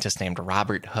a scientist named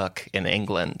Robert Hooke in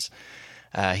England.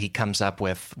 he comes up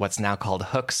with what's now called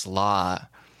Hooke's Law,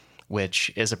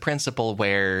 which is a principle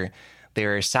where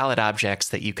there are solid objects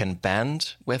that you can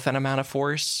bend with an amount of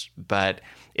force, but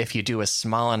if you do a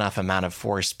small enough amount of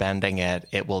force bending it,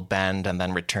 it will bend and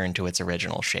then return to its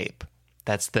original shape.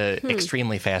 That's the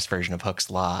extremely fast version of Hooke's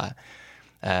Law.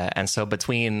 And so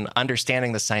between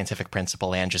understanding the scientific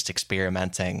principle and just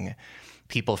experimenting,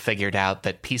 people figured out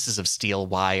that pieces of steel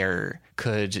wire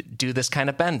could do this kind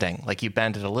of bending. Like you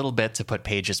bend it a little bit to put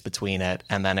pages between it,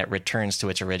 and then it returns to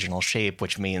its original shape,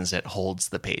 which means it holds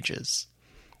the pages.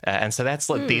 And so that's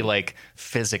the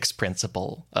physics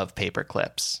principle of paper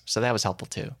clips. So that was helpful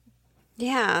too.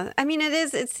 Yeah. I mean,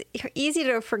 it's easy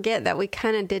to forget that we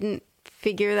kind of didn't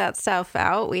figure that stuff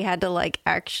out. We had to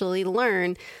actually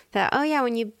learn that, oh yeah,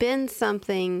 when you bend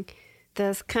something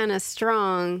that's kind of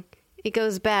strong, it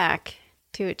goes back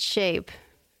to its shape.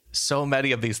 So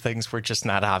many of these things were just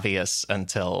not obvious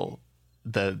until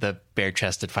the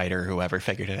bare-chested fighter, whoever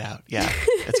figured it out. Yeah,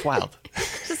 it's wild.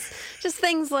 just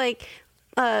things like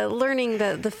learning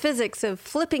the physics of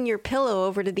flipping your pillow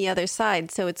over to the other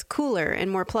side so it's cooler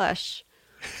and more plush.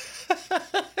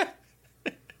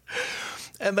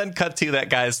 And then cut to that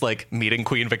guy's meeting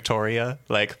Queen Victoria.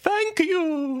 Thank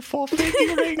you for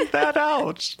figuring that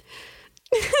out.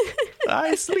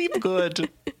 I sleep good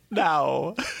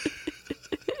now.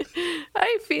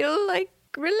 I feel like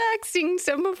relaxing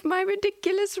some of my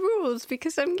ridiculous rules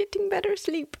because I'm getting better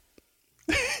sleep.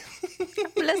 I'm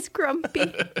less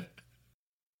grumpy.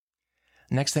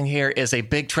 Next thing here is a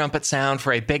big trumpet sound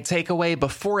for a big takeaway.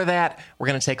 Before that, we're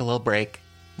going to take a little break.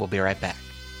 We'll be right back.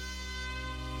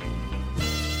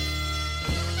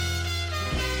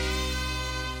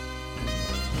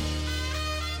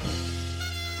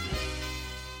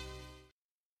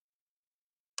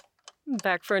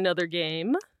 Back for another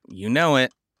game. You know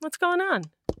it. What's going on?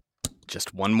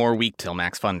 Just one more week till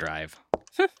Max Fun Drive.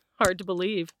 Hard to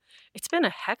believe. It's been a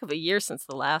heck of a year since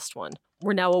the last one.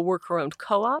 We're now a worker-owned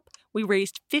co-op. We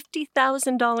raised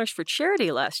 $50,000 for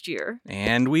charity last year.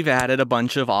 And we've added a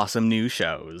bunch of awesome new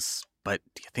shows. But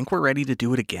do you think we're ready to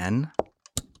do it again?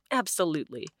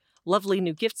 Absolutely. Lovely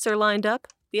new gifts are lined up.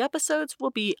 The episodes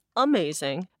will be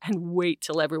amazing, and wait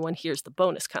till everyone hears the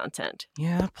bonus content.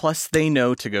 Yeah, plus they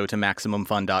know to go to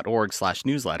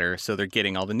MaximumFun.org/newsletter, so they're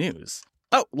getting all the news.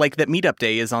 Oh, like that meetup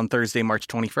day is on Thursday, March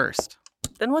 21st.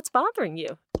 Then what's bothering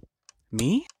you?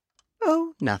 Me?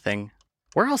 Oh, nothing.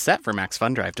 We're all set for Max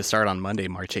Fun Drive to start on Monday,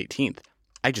 March 18th.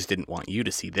 I just didn't want you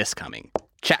to see this coming.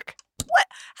 Check. What?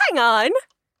 Hang on.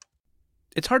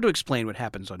 It's hard to explain what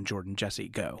happens on Jordan Jesse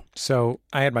Go. So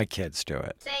I had my kids do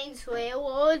it. Saying swear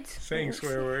words. Saying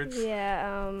swear words?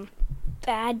 Yeah,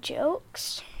 bad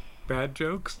jokes. Bad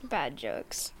jokes? Bad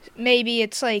jokes. Maybe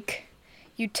it's like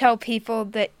you tell people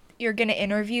that you're going to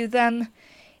interview them,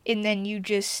 and then you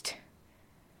just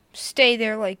stay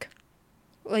there like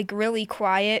really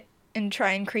quiet and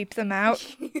try and creep them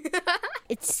out.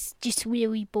 It's just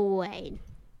really boring.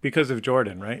 Because of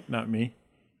Jordan, right? Not me.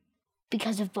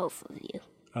 Because of both of you.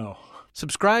 Oh.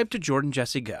 Subscribe to Jordan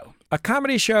Jesse Go, a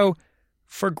comedy show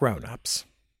for grown-ups.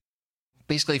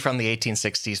 Basically, from the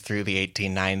 1860s through the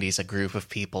 1890s, a group of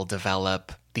people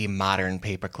develop the modern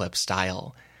paperclip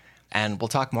style. And we'll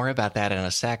talk more about that in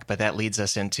a sec, but that leads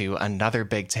us into another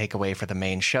big takeaway for the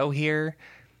main show here.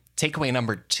 Takeaway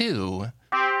number 2.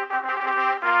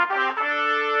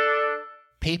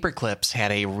 Paperclips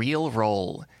had a real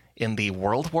role in the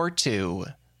World War II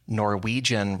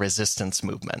Norwegian resistance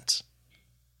movement.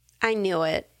 I knew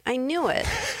it.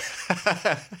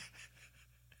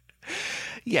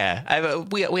 Yeah,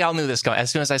 we all knew this going.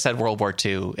 As soon as I said World War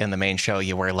II in the main show,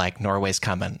 you were like, Norway's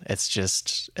coming. It's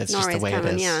just the way it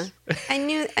is. Yeah, I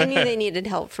knew they needed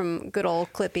help from good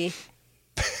old Clippy.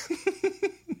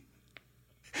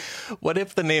 What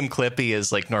if the name Clippy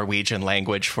is like Norwegian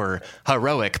language for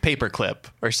heroic paperclip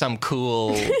or some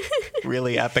cool,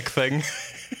 really epic thing?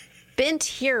 Bent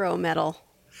hero metal.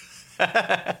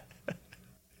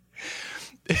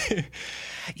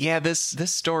 Yeah, this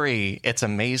story, it's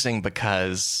amazing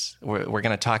because we're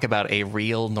going to talk about a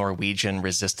real Norwegian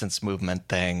resistance movement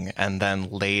thing, and then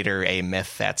later a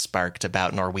myth that sparked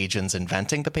about Norwegians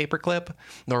inventing the paperclip.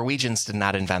 Norwegians did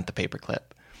not invent the paperclip,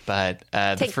 but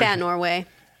take that, Norway.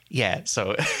 Yeah,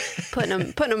 so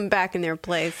putting them back in their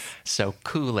place. So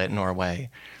cool at Norway.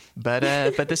 But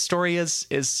this story is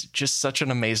just such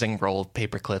an amazing role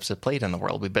paperclips have played in the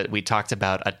world. We talked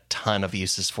about a ton of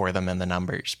uses for them in the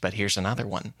numbers, but here's another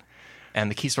one. And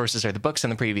the key sources are the books in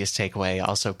the previous takeaway,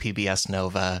 also PBS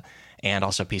Nova, and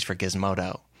also Piece for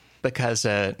Gizmodo. Because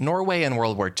Norway in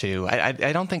World War II,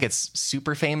 I don't think it's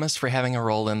super famous for having a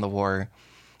role in the war.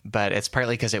 but it's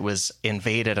partly because it was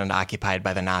invaded and occupied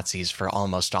by the Nazis for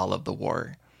almost all of the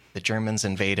war. The Germans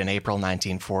invade in April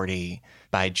 1940.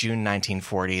 By June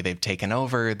 1940, they've taken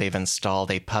over. They've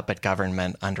installed a puppet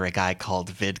government under a guy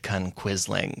called Vidkun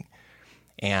Quisling.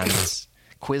 And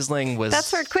Quisling was...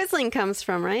 That's where Quisling comes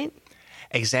from, right?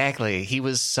 Exactly. He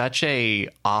was such a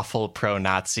awful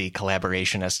pro-Nazi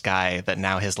collaborationist guy that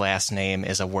now his last name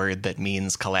is a word that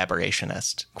means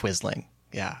collaborationist. Quisling.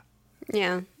 Yeah.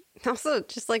 Yeah. Also,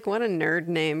 just like, what a nerd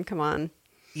name. Come on.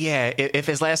 Yeah, if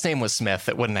his last name was Smith,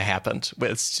 it wouldn't have happened.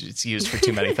 It's used for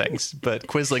too many things. But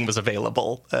Quisling was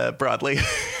available broadly.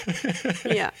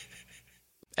 Yeah.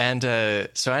 And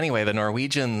so anyway, the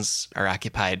Norwegians are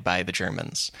occupied by the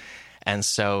Germans. And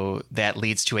so that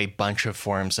leads to a bunch of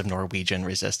forms of Norwegian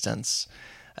resistance.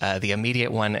 The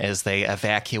immediate one is they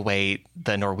evacuate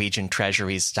the Norwegian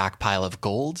treasury's stockpile of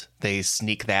gold. They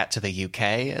sneak that to the UK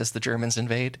as the Germans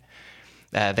invade.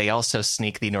 They also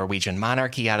sneak the Norwegian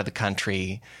monarchy out of the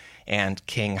country, and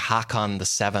King Haakon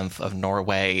VII of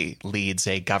Norway leads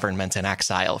a government in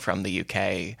exile from the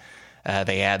UK.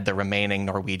 They add the remaining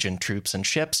Norwegian troops and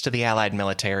ships to the Allied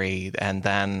military, and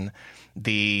then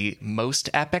the most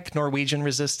epic Norwegian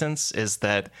resistance is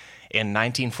that in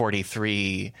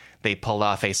 1943, they pull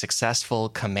off a successful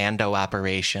commando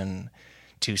operation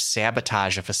to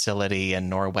sabotage a facility in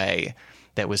Norway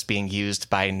that was being used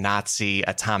by Nazi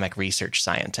atomic research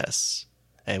scientists.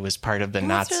 It was part of the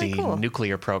Nazi really cool.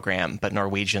 nuclear program, but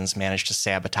Norwegians managed to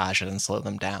sabotage it and slow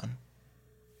them down.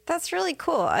 That's really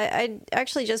cool. I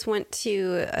actually just went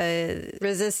to a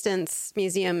resistance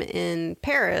museum in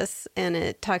Paris, and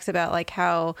it talks about like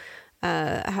how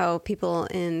people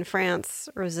in France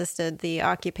resisted the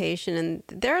occupation, and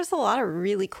there's a lot of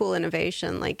really cool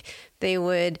innovation. Like they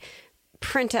would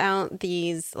print out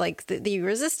these, like the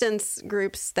resistance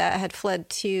groups that had fled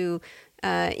to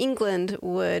England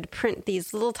would print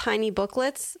these little tiny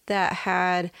booklets that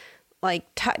had like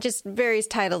just various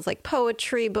titles, like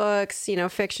poetry books,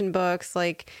 fiction books,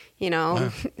 like,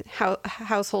 Wow.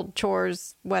 household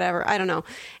chores, whatever. I don't know.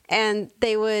 And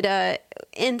they would,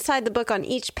 inside the book on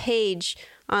each page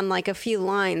on like a few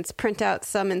lines, print out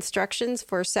some instructions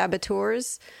for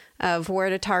saboteurs of where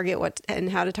to target what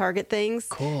and how to target things.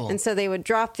 Cool. And so they would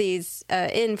drop these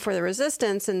in for the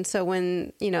resistance. And so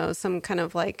when, some kind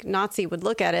of like Nazi would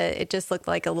look at it, it just looked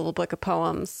like a little book of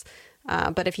poems.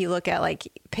 But if you look at like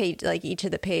each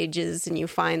of the pages and you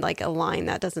find like a line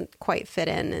that doesn't quite fit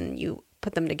in and you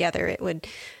put them together, it would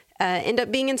end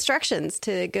up being instructions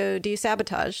to go do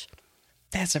sabotage.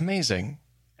 That's amazing.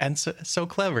 And so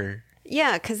clever.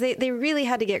 Yeah, because they really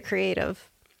had to get creative.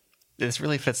 This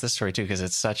really fits this story too, because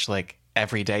it's such like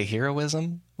everyday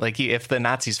heroism. Like if the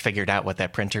Nazis figured out what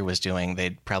that printer was doing,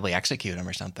 they'd probably execute him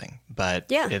or something. But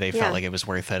they felt like it was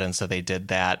worth it. And so they did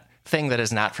that thing that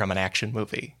is not from an action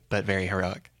movie, but very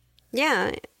heroic.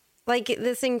 Yeah, like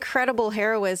this incredible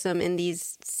heroism in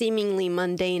these seemingly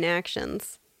mundane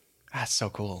actions. That's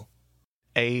so cool.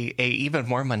 A even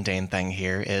more mundane thing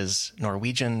here is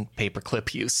Norwegian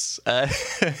paperclip use,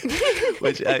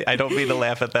 which I don't mean to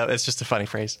laugh at that. It's just a funny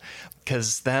phrase.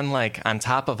 Because then, like, on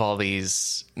top of all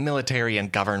these military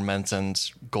and government and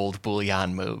gold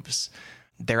bullion moves,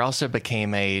 there also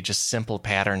became a just simple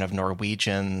pattern of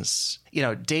Norwegians,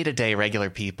 day-to-day regular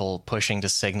people pushing to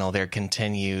signal their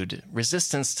continued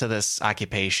resistance to this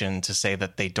occupation, to say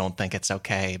that they don't think it's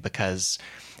okay, because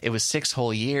it was 6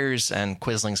 whole years and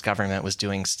Quisling's government was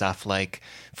doing stuff like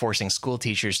forcing school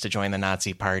teachers to join the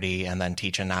Nazi party and then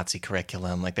teach a Nazi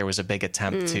curriculum. Like there was a big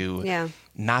attempt to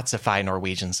Nazify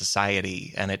Norwegian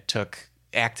society, and it took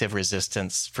active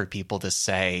resistance for people to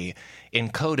say in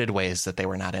coded ways that they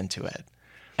were not into it.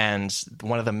 And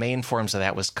one of the main forms of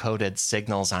that was coded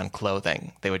signals on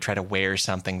clothing. They would try to wear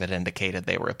something that indicated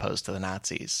they were opposed to the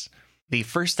Nazis. The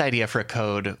first idea for a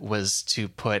code was to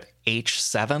put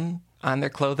H7 on their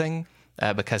clothing,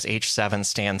 because H7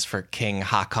 stands for King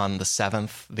Haakon VII,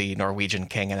 the Norwegian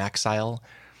king in exile.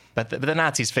 But the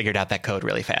Nazis figured out that code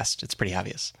really fast. It's pretty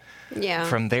obvious. Yeah.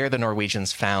 From there, the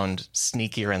Norwegians found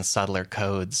sneakier and subtler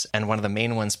codes, and one of the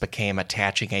main ones became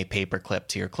attaching a paperclip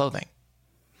to your clothing.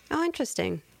 Oh,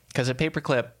 interesting. Because a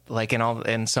paperclip, like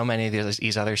in so many of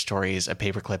these other stories, a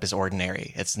paperclip is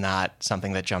ordinary. It's not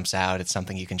something that jumps out. It's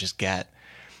something you can just get.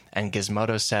 And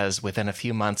Gizmodo says within a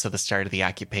few months of the start of the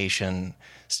occupation,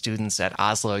 students at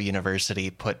Oslo University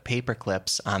put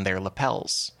paperclips on their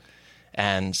lapels.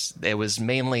 And it was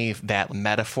mainly that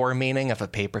metaphor meaning of a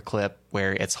paperclip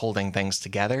where it's holding things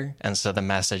together. And so the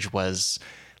message was,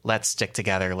 let's stick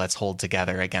together, let's hold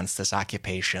together against this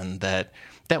occupation that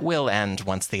will end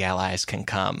once the Allies can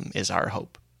come, is our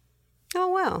hope. Oh,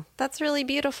 wow. That's really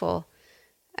beautiful.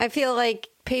 I feel like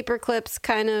paper clips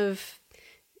kind of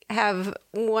have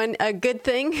a good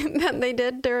thing that they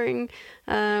did during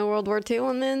World War II,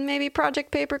 and then maybe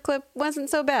Project Paperclip wasn't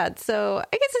so bad. So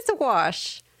I guess it's a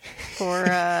wash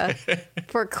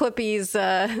for Clippy's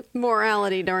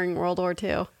morality during World War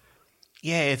II.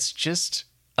 Yeah, it's just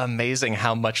amazing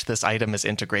how much this item is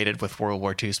integrated with World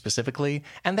War II specifically.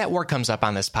 And that war comes up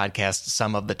on this podcast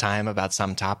some of the time about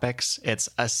some topics. It's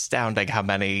astounding how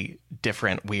many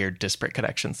different, weird, disparate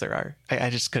connections there are. I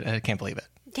can't believe it.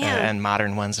 Yeah. And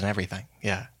modern ones and everything.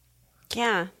 Yeah.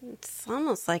 Yeah, it's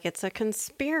almost like it's a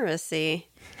conspiracy.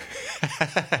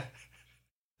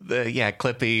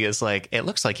 Clippy is like, it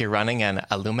looks like you're running an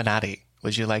Illuminati.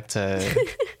 Would you like to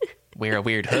wear a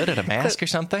weird hood and a mask or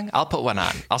something? I'll put one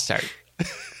on. I'll start.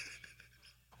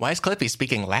 Why is Clippy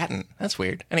speaking Latin? That's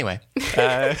weird. Anyway.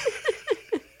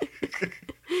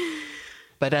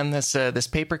 But on this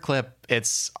paperclip,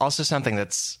 it's also something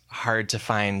that's hard to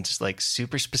find like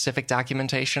super specific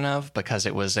documentation of because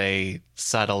it was a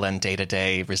subtle and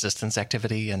day-to-day resistance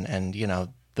activity. And you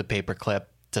know, the paperclip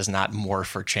does not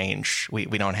morph or change. We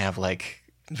don't have like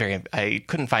I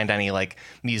couldn't find any like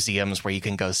museums where you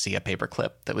can go see a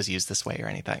paperclip that was used this way or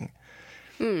anything.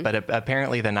 But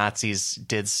apparently the Nazis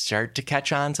did start to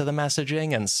catch on to the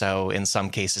messaging. And so in some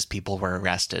cases, people were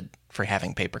arrested for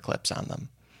having paperclips on them.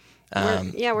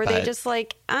 Were they just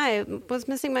like, I was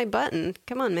missing my button.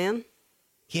 Come on, man.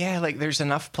 Yeah, like there's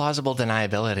enough plausible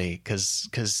deniability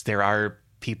because there are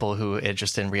people who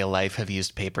just in real life have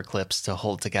used paper clips to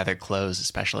hold together clothes,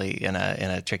 especially in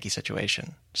a tricky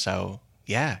situation. So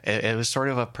yeah, it was sort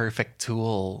of a perfect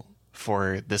tool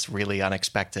for this really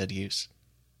unexpected use.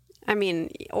 I mean,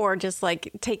 or just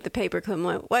like take the paper clip and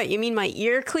like, what, you mean my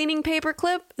ear cleaning paper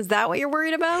clip? Is that what you're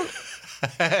worried about?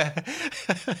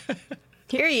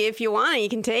 Here, if you want it, you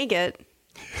can take it.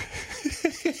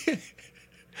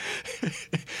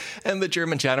 And the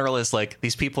German general is like,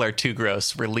 these people are too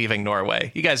gross. We're leaving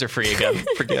Norway. You guys are free again.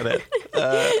 Forget it.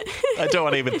 I don't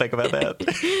want to even think about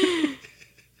that.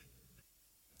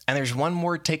 And there's one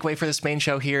more takeaway for this main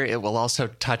show here. It will also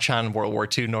touch on World War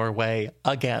II Norway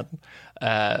again.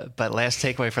 But last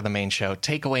takeaway for the main show,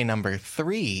 takeaway number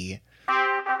 3.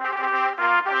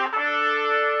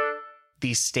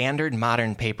 The standard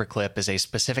modern paperclip is a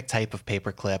specific type of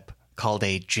paperclip called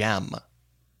a gem.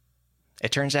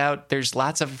 It turns out there's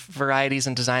lots of varieties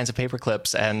and designs of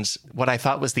paperclips, and what I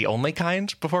thought was the only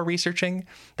kind before researching,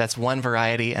 that's one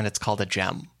variety, and it's called a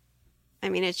gem. I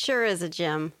mean, it sure is a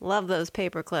gem. Love those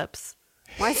paper clips.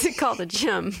 Why is it called a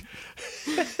gem?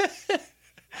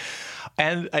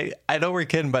 And I know we're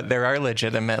kidding, but there are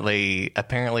legitimately,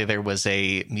 apparently there was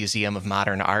a Museum of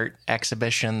Modern Art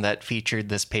exhibition that featured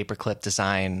this paperclip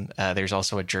design. There's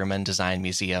also a German design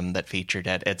museum that featured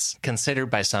it. It's considered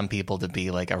by some people to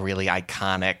be like a really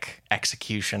iconic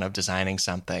execution of designing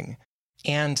something.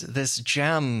 And this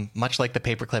gem, much like the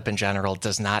paperclip in general,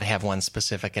 does not have one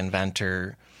specific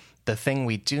inventor. The thing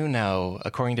we do know,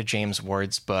 according to James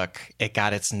Ward's book, it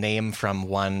got its name from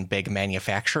one big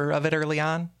manufacturer of it early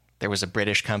on. There was a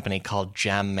British company called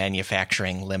Gem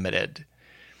Manufacturing Limited,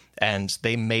 and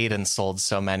they made and sold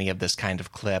so many of this kind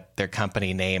of clip, their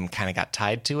company name kind of got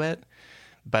tied to it.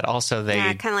 But also they...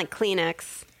 Yeah, kind of like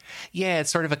Kleenex. Yeah, it's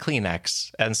sort of a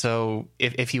Kleenex. And so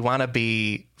if you want to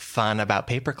be fun about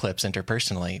paper clips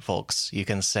interpersonally, folks, you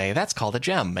can say, that's called a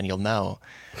gem, and you'll know.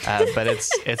 But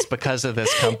it's because of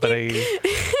this company...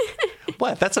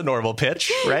 What? That's a normal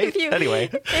pitch, right? Anyway,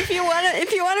 if you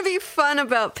want to be fun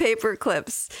about paper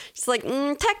clips, it's like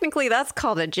technically that's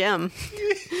called a gem.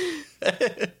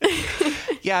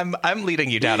 Yeah, I'm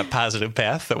leading you down a positive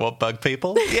path that won't bug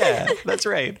people. Yeah, that's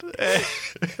right.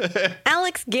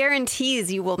 Alex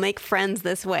guarantees you will make friends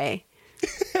this way.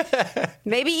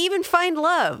 Maybe even find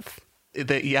love.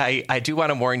 I do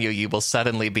want to warn you, you will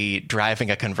suddenly be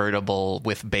driving a convertible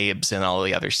with babes in all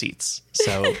the other seats.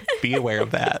 So be aware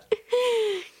of that.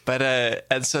 But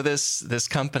and so this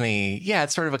company, yeah,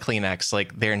 it's sort of a Kleenex.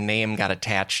 Like their name got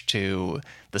attached to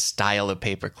the style of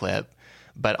paperclip,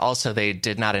 but also they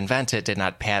did not invent it, did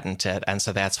not patent it, and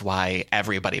so that's why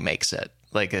everybody makes it.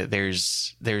 Like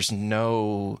there's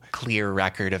no clear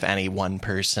record of any one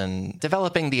person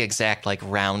developing the exact like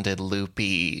rounded,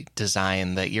 loopy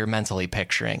design that you're mentally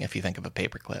picturing if you think of a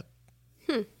paperclip.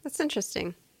 That's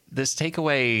interesting. This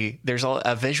takeaway, there's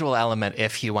a visual element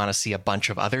if you want to see a bunch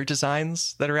of other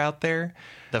designs that are out there.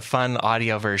 The fun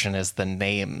audio version is the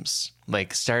names.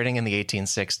 Like starting in the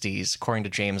 1860s, according to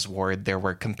James Ward, there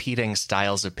were competing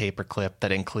styles of paperclip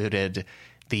that included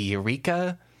the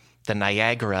Eureka, the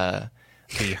Niagara,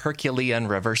 the Herculean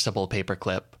reversible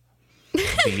paperclip,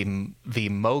 the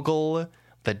Mogul,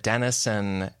 the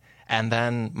Denison, And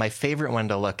then my favorite one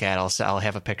to look at, I'll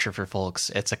have a picture for folks.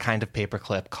 It's a kind of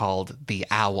paperclip called the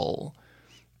Owl.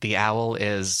 The Owl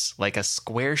is like a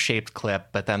square-shaped clip,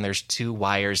 but then there's 2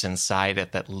 wires inside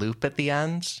it that loop at the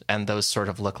end, and those sort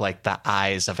of look like the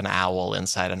eyes of an owl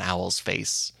inside an owl's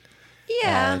face.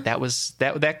 Yeah.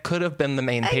 That could have been the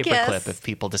main paperclip if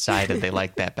people decided they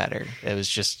liked that better. It was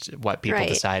just what people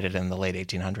decided in the late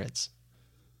 1800s.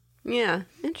 Yeah,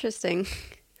 interesting.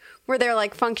 Were there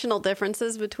like functional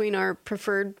differences between our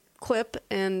preferred clip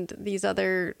and these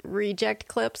other reject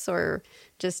clips, or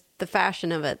just the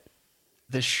fashion of it?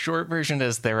 The short version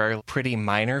is there are pretty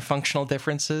minor functional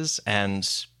differences, and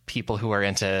people who are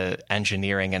into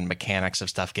engineering and mechanics of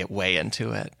stuff get way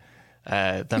into it.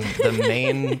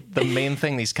 The main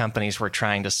thing these companies were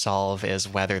trying to solve is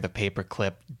whether the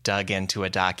paperclip dug into a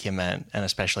document, and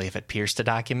especially if it pierced a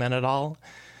document at all.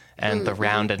 And the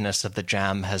roundedness of the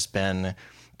gem has been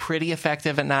pretty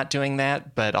effective at not doing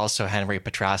that, but also Henry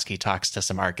Petrosky talks to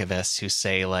some archivists who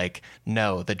say, like,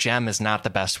 no, the gem is not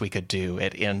the best we could do.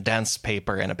 It indents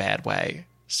paper in a bad way.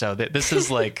 So this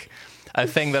is like a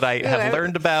thing that I have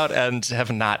learned about and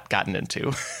have not gotten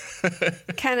into.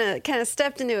 Kind of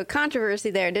stepped into a controversy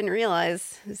there. I didn't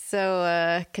realize.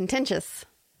 So contentious.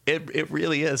 It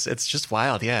really is. It's just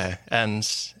wild, yeah. And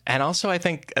also I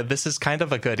think this is kind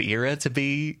of a good era to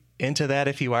be into that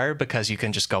if you are, because you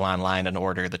can just go online and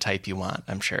order the type you want,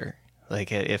 I'm sure.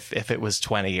 Like if it was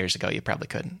 20 years ago, you probably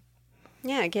couldn't.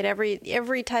 Yeah, get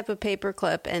every type of paper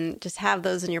clip and just have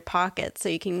those in your pocket so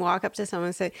you can walk up to someone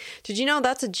and say, did you know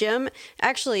that's a gem?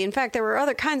 Actually, in fact, there were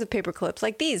other kinds of paper clips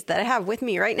like these that I have with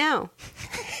me right now.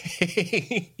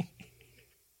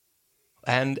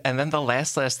 And then the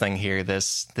last thing here,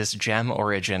 this gem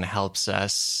origin helps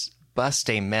us bust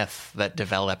a myth that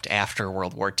developed after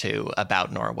World War II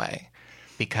about Norway.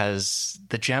 Because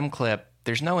the gem clip,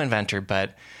 there's no inventor,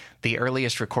 but the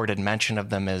earliest recorded mention of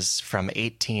them is from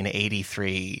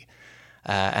 1883.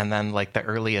 And then like the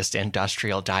earliest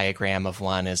industrial diagram of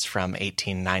one is from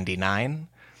 1899.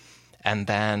 And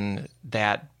then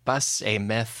that busts a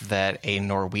myth that a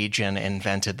Norwegian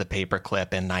invented the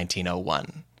paperclip in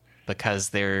 1901. Because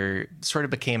there sort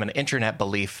of became an internet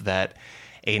belief that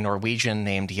a Norwegian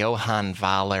named Johan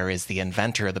Valer is the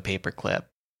inventor of the paperclip.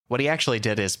 What he actually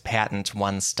did is patent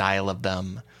one style of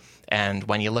them. And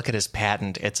when you look at his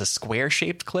patent, it's a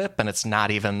square-shaped clip, and it's not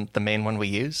even the main one we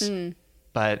use.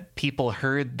 But people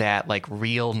heard that like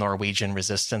real Norwegian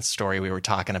resistance story we were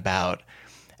talking about,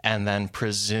 and then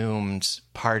presumed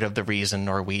part of the reason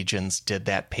Norwegians did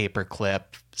that paperclip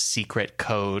secret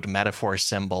code metaphor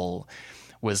symbol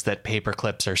was that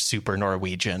paperclips are super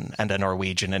Norwegian, and a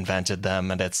Norwegian invented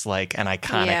them, and it's like an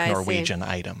iconic Norwegian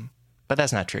item. But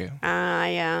that's not true.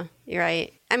 Yeah, you're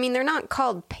right. I mean, they're not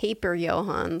called paper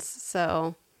Johans,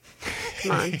 so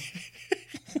come on.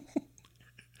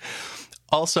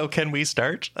 Also, can we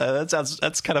start?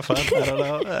 That's kind of fun. I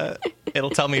don't know.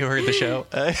 It'll tell me who heard the show.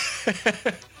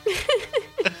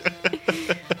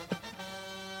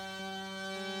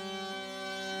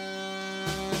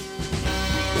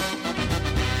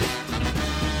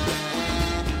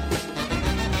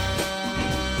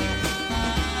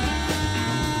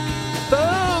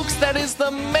 That is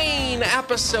the main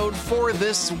episode for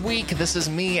this week. This is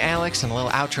me, Alex, and a little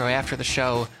outro after the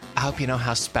show. I hope you know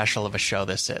how special of a show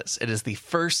this is. It is the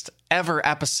first ever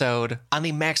episode on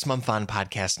the Maximum Fun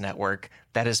Podcast Network.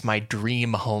 That is my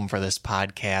dream home for this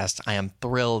podcast. I am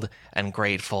thrilled and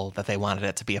grateful that they wanted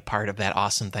it to be a part of that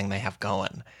awesome thing they have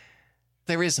going.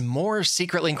 There is more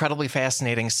secretly incredibly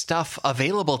fascinating stuff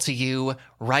available to you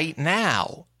right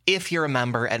now if you're a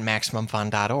member at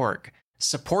MaximumFun.org.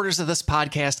 Supporters of this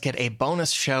podcast get a bonus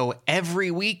show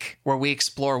every week where we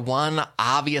explore one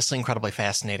obviously incredibly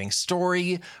fascinating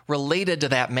story related to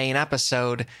that main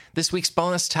episode. This week's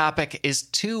bonus topic is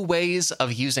 2 ways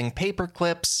of using paper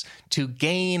clips to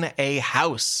gain a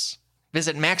house.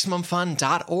 Visit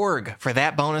MaximumFun.org for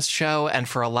that bonus show and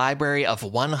for a library of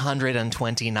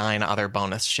 129 other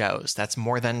bonus shows. That's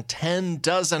more than 10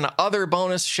 dozen other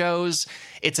bonus shows.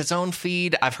 It's its own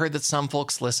feed. I've heard that some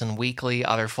folks listen weekly.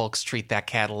 Other folks treat that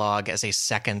catalog as a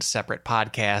second separate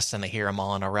podcast and they hear them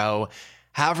all in a row.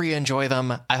 However you enjoy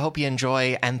them, I hope you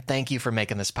enjoy, and thank you for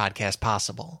making this podcast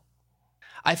possible.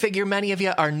 I figure many of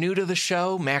you are new to the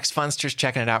show. Max Funsters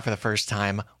checking it out for the first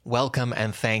time. Welcome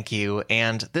and thank you.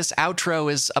 And this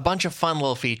outro is a bunch of fun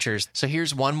little features. So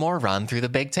here's one more run through the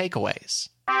big takeaways.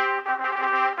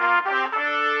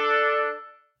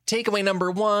 Takeaway number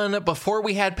 1, before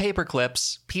we had paper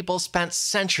clips, people spent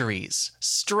centuries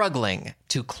struggling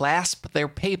to clasp their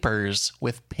papers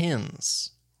with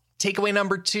pins. Takeaway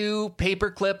number 2,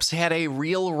 paperclips had a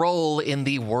real role in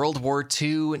the World War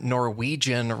II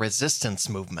Norwegian resistance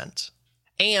movement.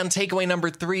 And takeaway number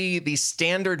 3, the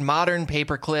standard modern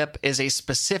paperclip is a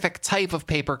specific type of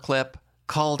paperclip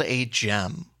called a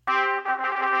gem.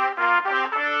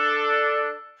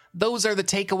 Those are the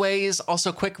takeaways.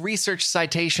 Also, quick research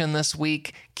citation this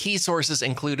week. Key sources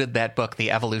included that book,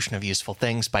 The Evolution of Useful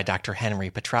Things by Dr.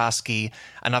 Henry Petrosky,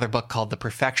 another book called The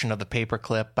Perfection of the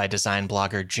Paperclip by design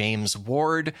blogger James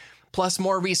Ward, plus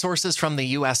more resources from the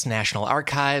U.S. National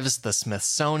Archives, the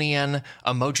Smithsonian,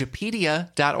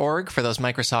 Emojipedia.org for those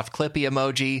Microsoft Clippy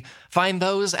emoji. Find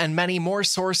those and many more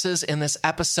sources in this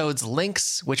episode's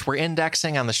links, which we're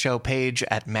indexing on the show page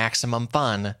at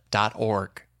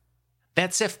MaximumFun.org.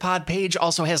 That SIFPod page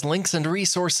also has links and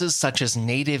resources such as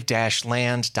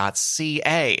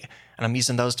native-land.ca, and I'm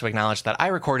using those to acknowledge that I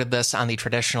recorded this on the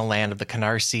traditional land of the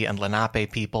Canarsie and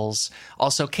Lenape peoples.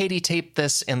 Also, Katie taped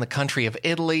this in the country of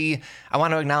Italy. I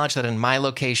want to acknowledge that in my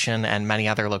location and many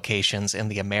other locations in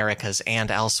the Americas and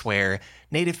elsewhere,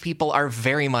 Native people are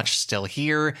very much still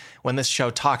here. When this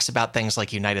show talks about things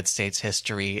like United States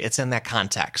history, it's in that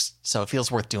context, so it feels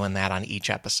worth doing that on each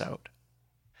episode.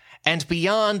 And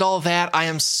beyond all that, I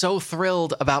am so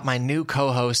thrilled about my new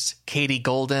co-host, Katie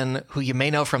Golden, who you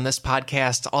may know from this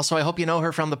podcast. Also, I hope you know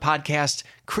her from the podcast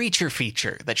Creature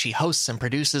Feature that she hosts and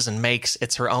produces and makes.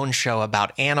 It's her own show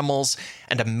about animals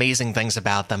and amazing things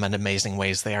about them and amazing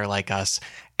ways they are like us.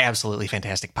 Absolutely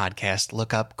fantastic podcast.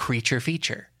 Look up Creature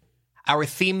Feature. Our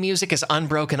theme music is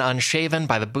Unbroken Unshaven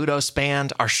by the Budos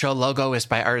Band. Our show logo is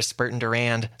by artist Burton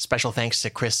Durand. Special thanks to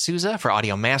Chris Souza for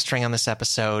audio mastering on this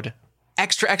episode.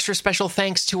 Extra special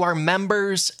thanks to our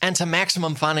members and to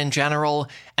Maximum Fun in general.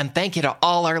 And thank you to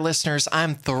all our listeners.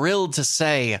 I'm thrilled to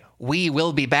say we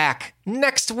will be back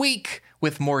next week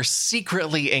with more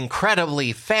secretly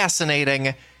incredibly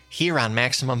fascinating here on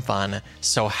Maximum Fun.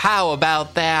 So how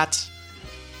about that?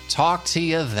 Talk to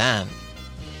you then.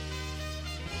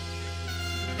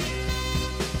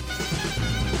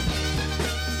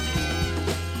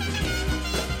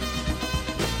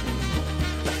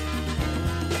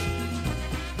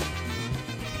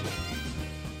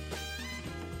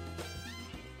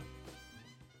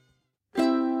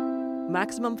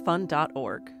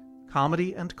 MaximumFun.org.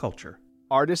 Comedy and culture.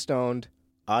 Artist owned.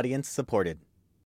 Audience supported.